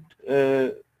interested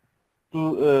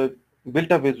to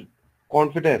build up his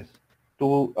confidence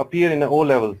to appear in O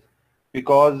levels,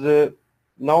 because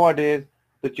nowadays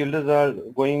the children are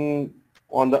going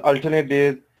on the alternate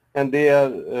days and they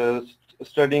are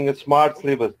studying a smart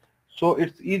syllabus. So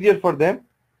it's easier for them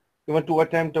even to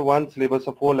attempt one syllabus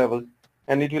of O levels,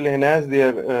 and it will enhance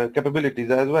their capabilities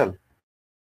as well.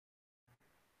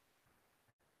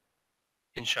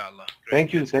 Inshallah. Great.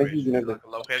 Thank you. Thank you.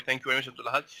 Thank you very much,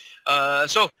 Abdullah.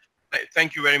 So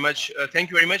thank you very much.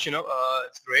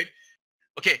 It's great.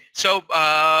 Okay, so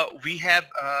we have.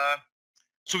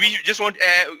 So we just want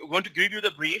to give you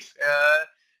the brief.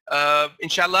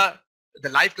 Inshallah, the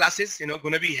live classes,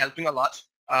 going to be helping a lot.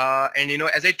 And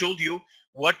as I told you,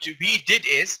 what we did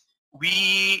is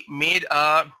we made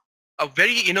a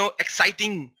very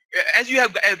exciting. As you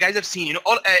guys have seen,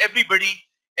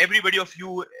 everybody of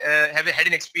you have had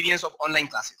an experience of online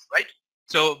classes, right?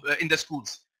 So in the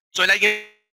schools. So like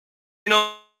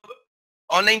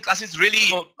online classes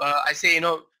really, I say,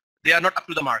 they are not up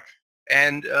to the mark,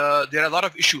 and there are a lot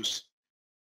of issues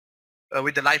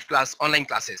with the live class, online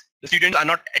classes. The students are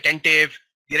not attentive,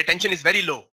 their attention is very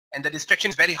low, and the distraction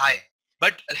is very high.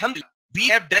 But alhamdulillah, we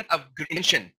have done a good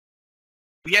intention.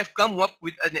 We have come up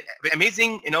with an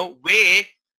amazing, way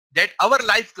that our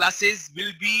live classes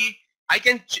will be, I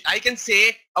can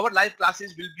say our live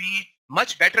classes will be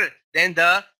much better than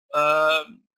the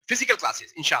physical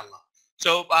classes, inshallah.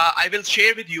 So I will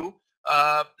share with you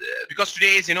because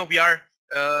today is, we are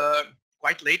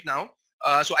quite late now.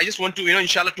 So I just want to,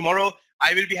 inshallah, tomorrow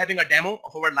I will be having a demo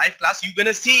of our live class. You're going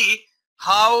to see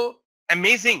how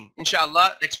amazing,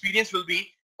 inshallah, the experience will be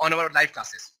on our live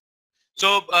classes.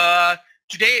 So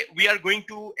today we are going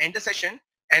to end the session.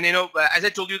 And, as I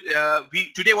told you,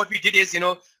 today what we did is,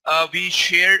 we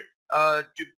shared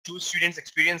two students'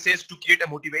 experiences to create a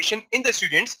motivation in the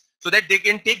students so that they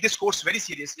can take this course very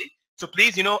seriously. So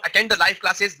please, attend the live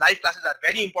classes. Live classes are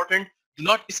very important. Do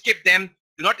not skip them.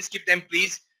 Do not skip them,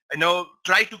 please.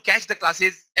 Try to catch the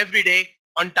classes every day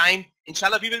on time.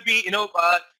 Inshallah, we will be,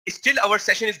 still our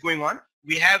session is going on.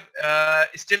 We have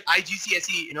still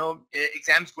IGCSE,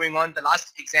 exams going on. The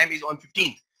last exam is on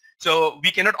 15th. So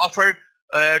we cannot offer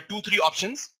 2-3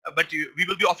 options, but we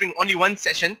will be offering only one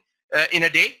session in a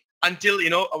day until,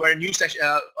 our new session,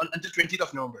 until 20th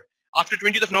of November. After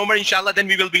 20th of November, inshallah, then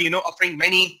we will be, offering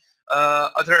many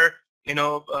other,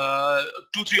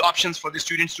 2-3 options for the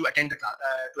students to attend the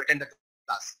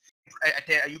class.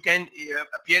 You can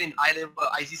appear in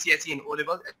IGCSE and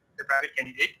Olevels as a private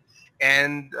candidate.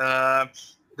 And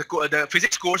the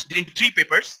physics course did into 3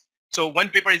 papers. So one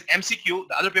paper is MCQ,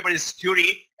 the other paper is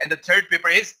theory, and the third paper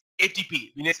is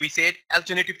ATP. We say it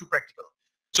alternative to practical.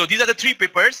 So these are the 3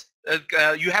 papers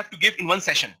you have to give in one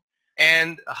session.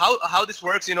 And how this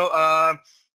works, we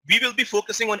will be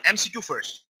focusing on MCQ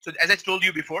first. So as I told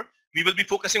you before, we will be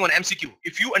focusing on MCQ.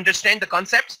 If you understand the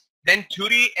concepts, then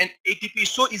theory and ATP is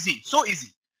so easy, so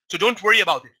easy. So don't worry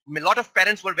about it. A lot of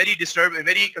parents were very disturbed,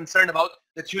 very concerned about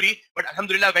the theory. But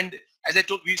alhamdulillah, as I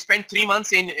told, we spent 3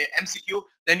 months in MCQ,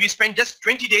 then we spent just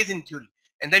 20 days in theory.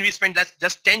 And then we spent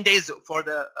just 10 days for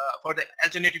the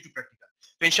alternative to practical.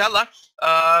 So inshallah,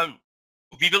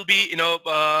 we will be,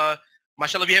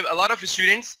 mashallah, we have a lot of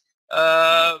students.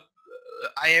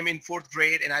 I am in 4th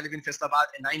grade and I live in Faisalabad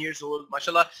and 9 years old,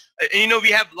 mashallah.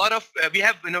 We have a lot of,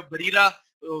 Barira,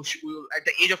 at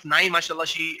the age of 9, mashallah,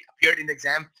 she appeared in the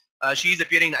exam. She is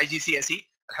appearing in IGCSE,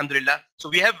 alhamdulillah. So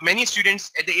we have many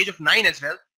students at the age of 9 as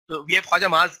well. So we have Khaja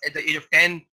Maz at the age of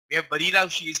 10. We have Barira,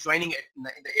 she is joining at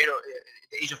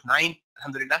the age of 9,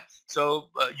 alhamdulillah. So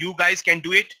you guys can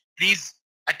do it. Please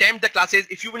attempt the classes.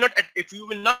 If you will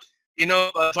not,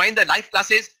 join the live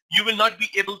classes, you will not be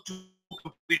able to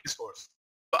complete this course.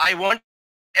 So I want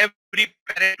every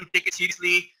parent to take it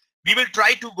seriously. We will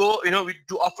try to go,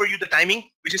 to offer you the timing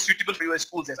which is suitable for your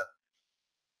schools as well.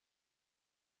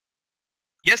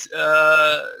 Yes,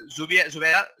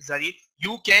 Zubaira Zari,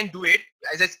 you can do it.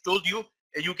 As I told you,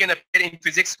 you can appear in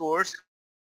physics course.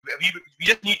 We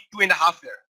just need 2.5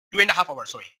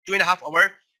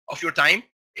 hours of your time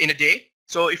in a day.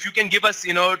 So if you can give us,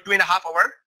 2.5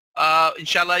 hours,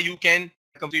 inshallah, you can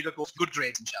complete the course. Good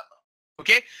grades, inshallah.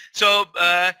 Okay. So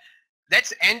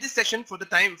let's end this session for the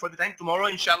time. Tomorrow,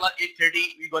 inshallah,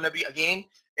 8:30, we're gonna be again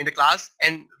in the class,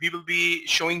 and we will be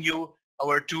showing you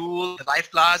our tool, the live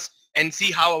class, and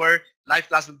see how our live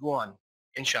class will go on,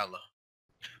 inshallah.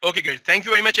 Okay, good. Thank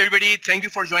you very much, everybody. Thank you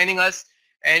for joining us,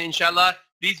 and inshallah,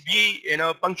 please be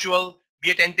punctual,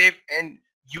 be attentive, and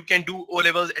you can do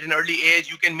O-levels at an early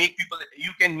age. You can make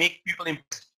people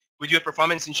impressed with your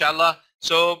performance, inshallah.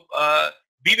 So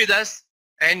be with us.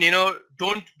 And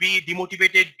don't be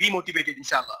demotivated, be motivated,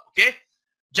 inshallah. Okay,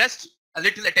 just a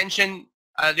little attention,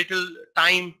 a little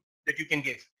time that you can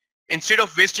give, instead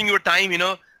of wasting your time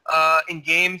in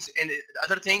games and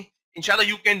other thing. Inshallah,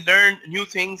 you can learn new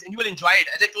things and you will enjoy it.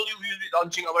 As I told you, we will be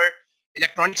launching our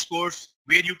electronics course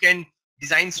where you can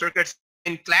design circuits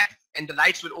in clap and the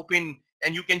lights will open,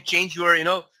 and you can change your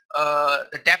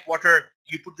the tap water.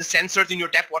 You put the sensors in your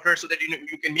tap water so that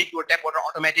you can make your tap water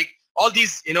automatic. All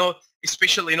these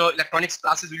special electronics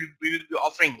classes we will be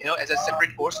offering as a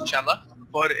separate course, inshallah,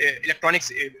 for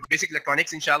electronics, basic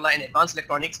electronics, inshallah, and advanced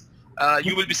electronics.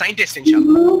 You will be scientists,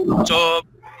 inshallah. So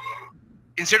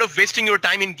instead of wasting your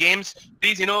time in games,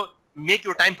 please make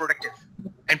your time productive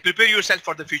and prepare yourself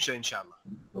for the future, inshallah.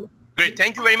 Great.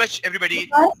 Thank you very much, everybody.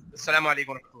 Assalamu alaikum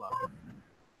wa rahmatullah.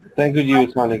 Thank you, Ji.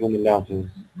 Assalamu alaikum.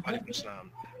 Wa alaikum assalam.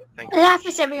 Thank you. Allah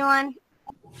Hafiz, everyone.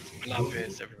 Allah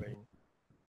Hafiz, everybody.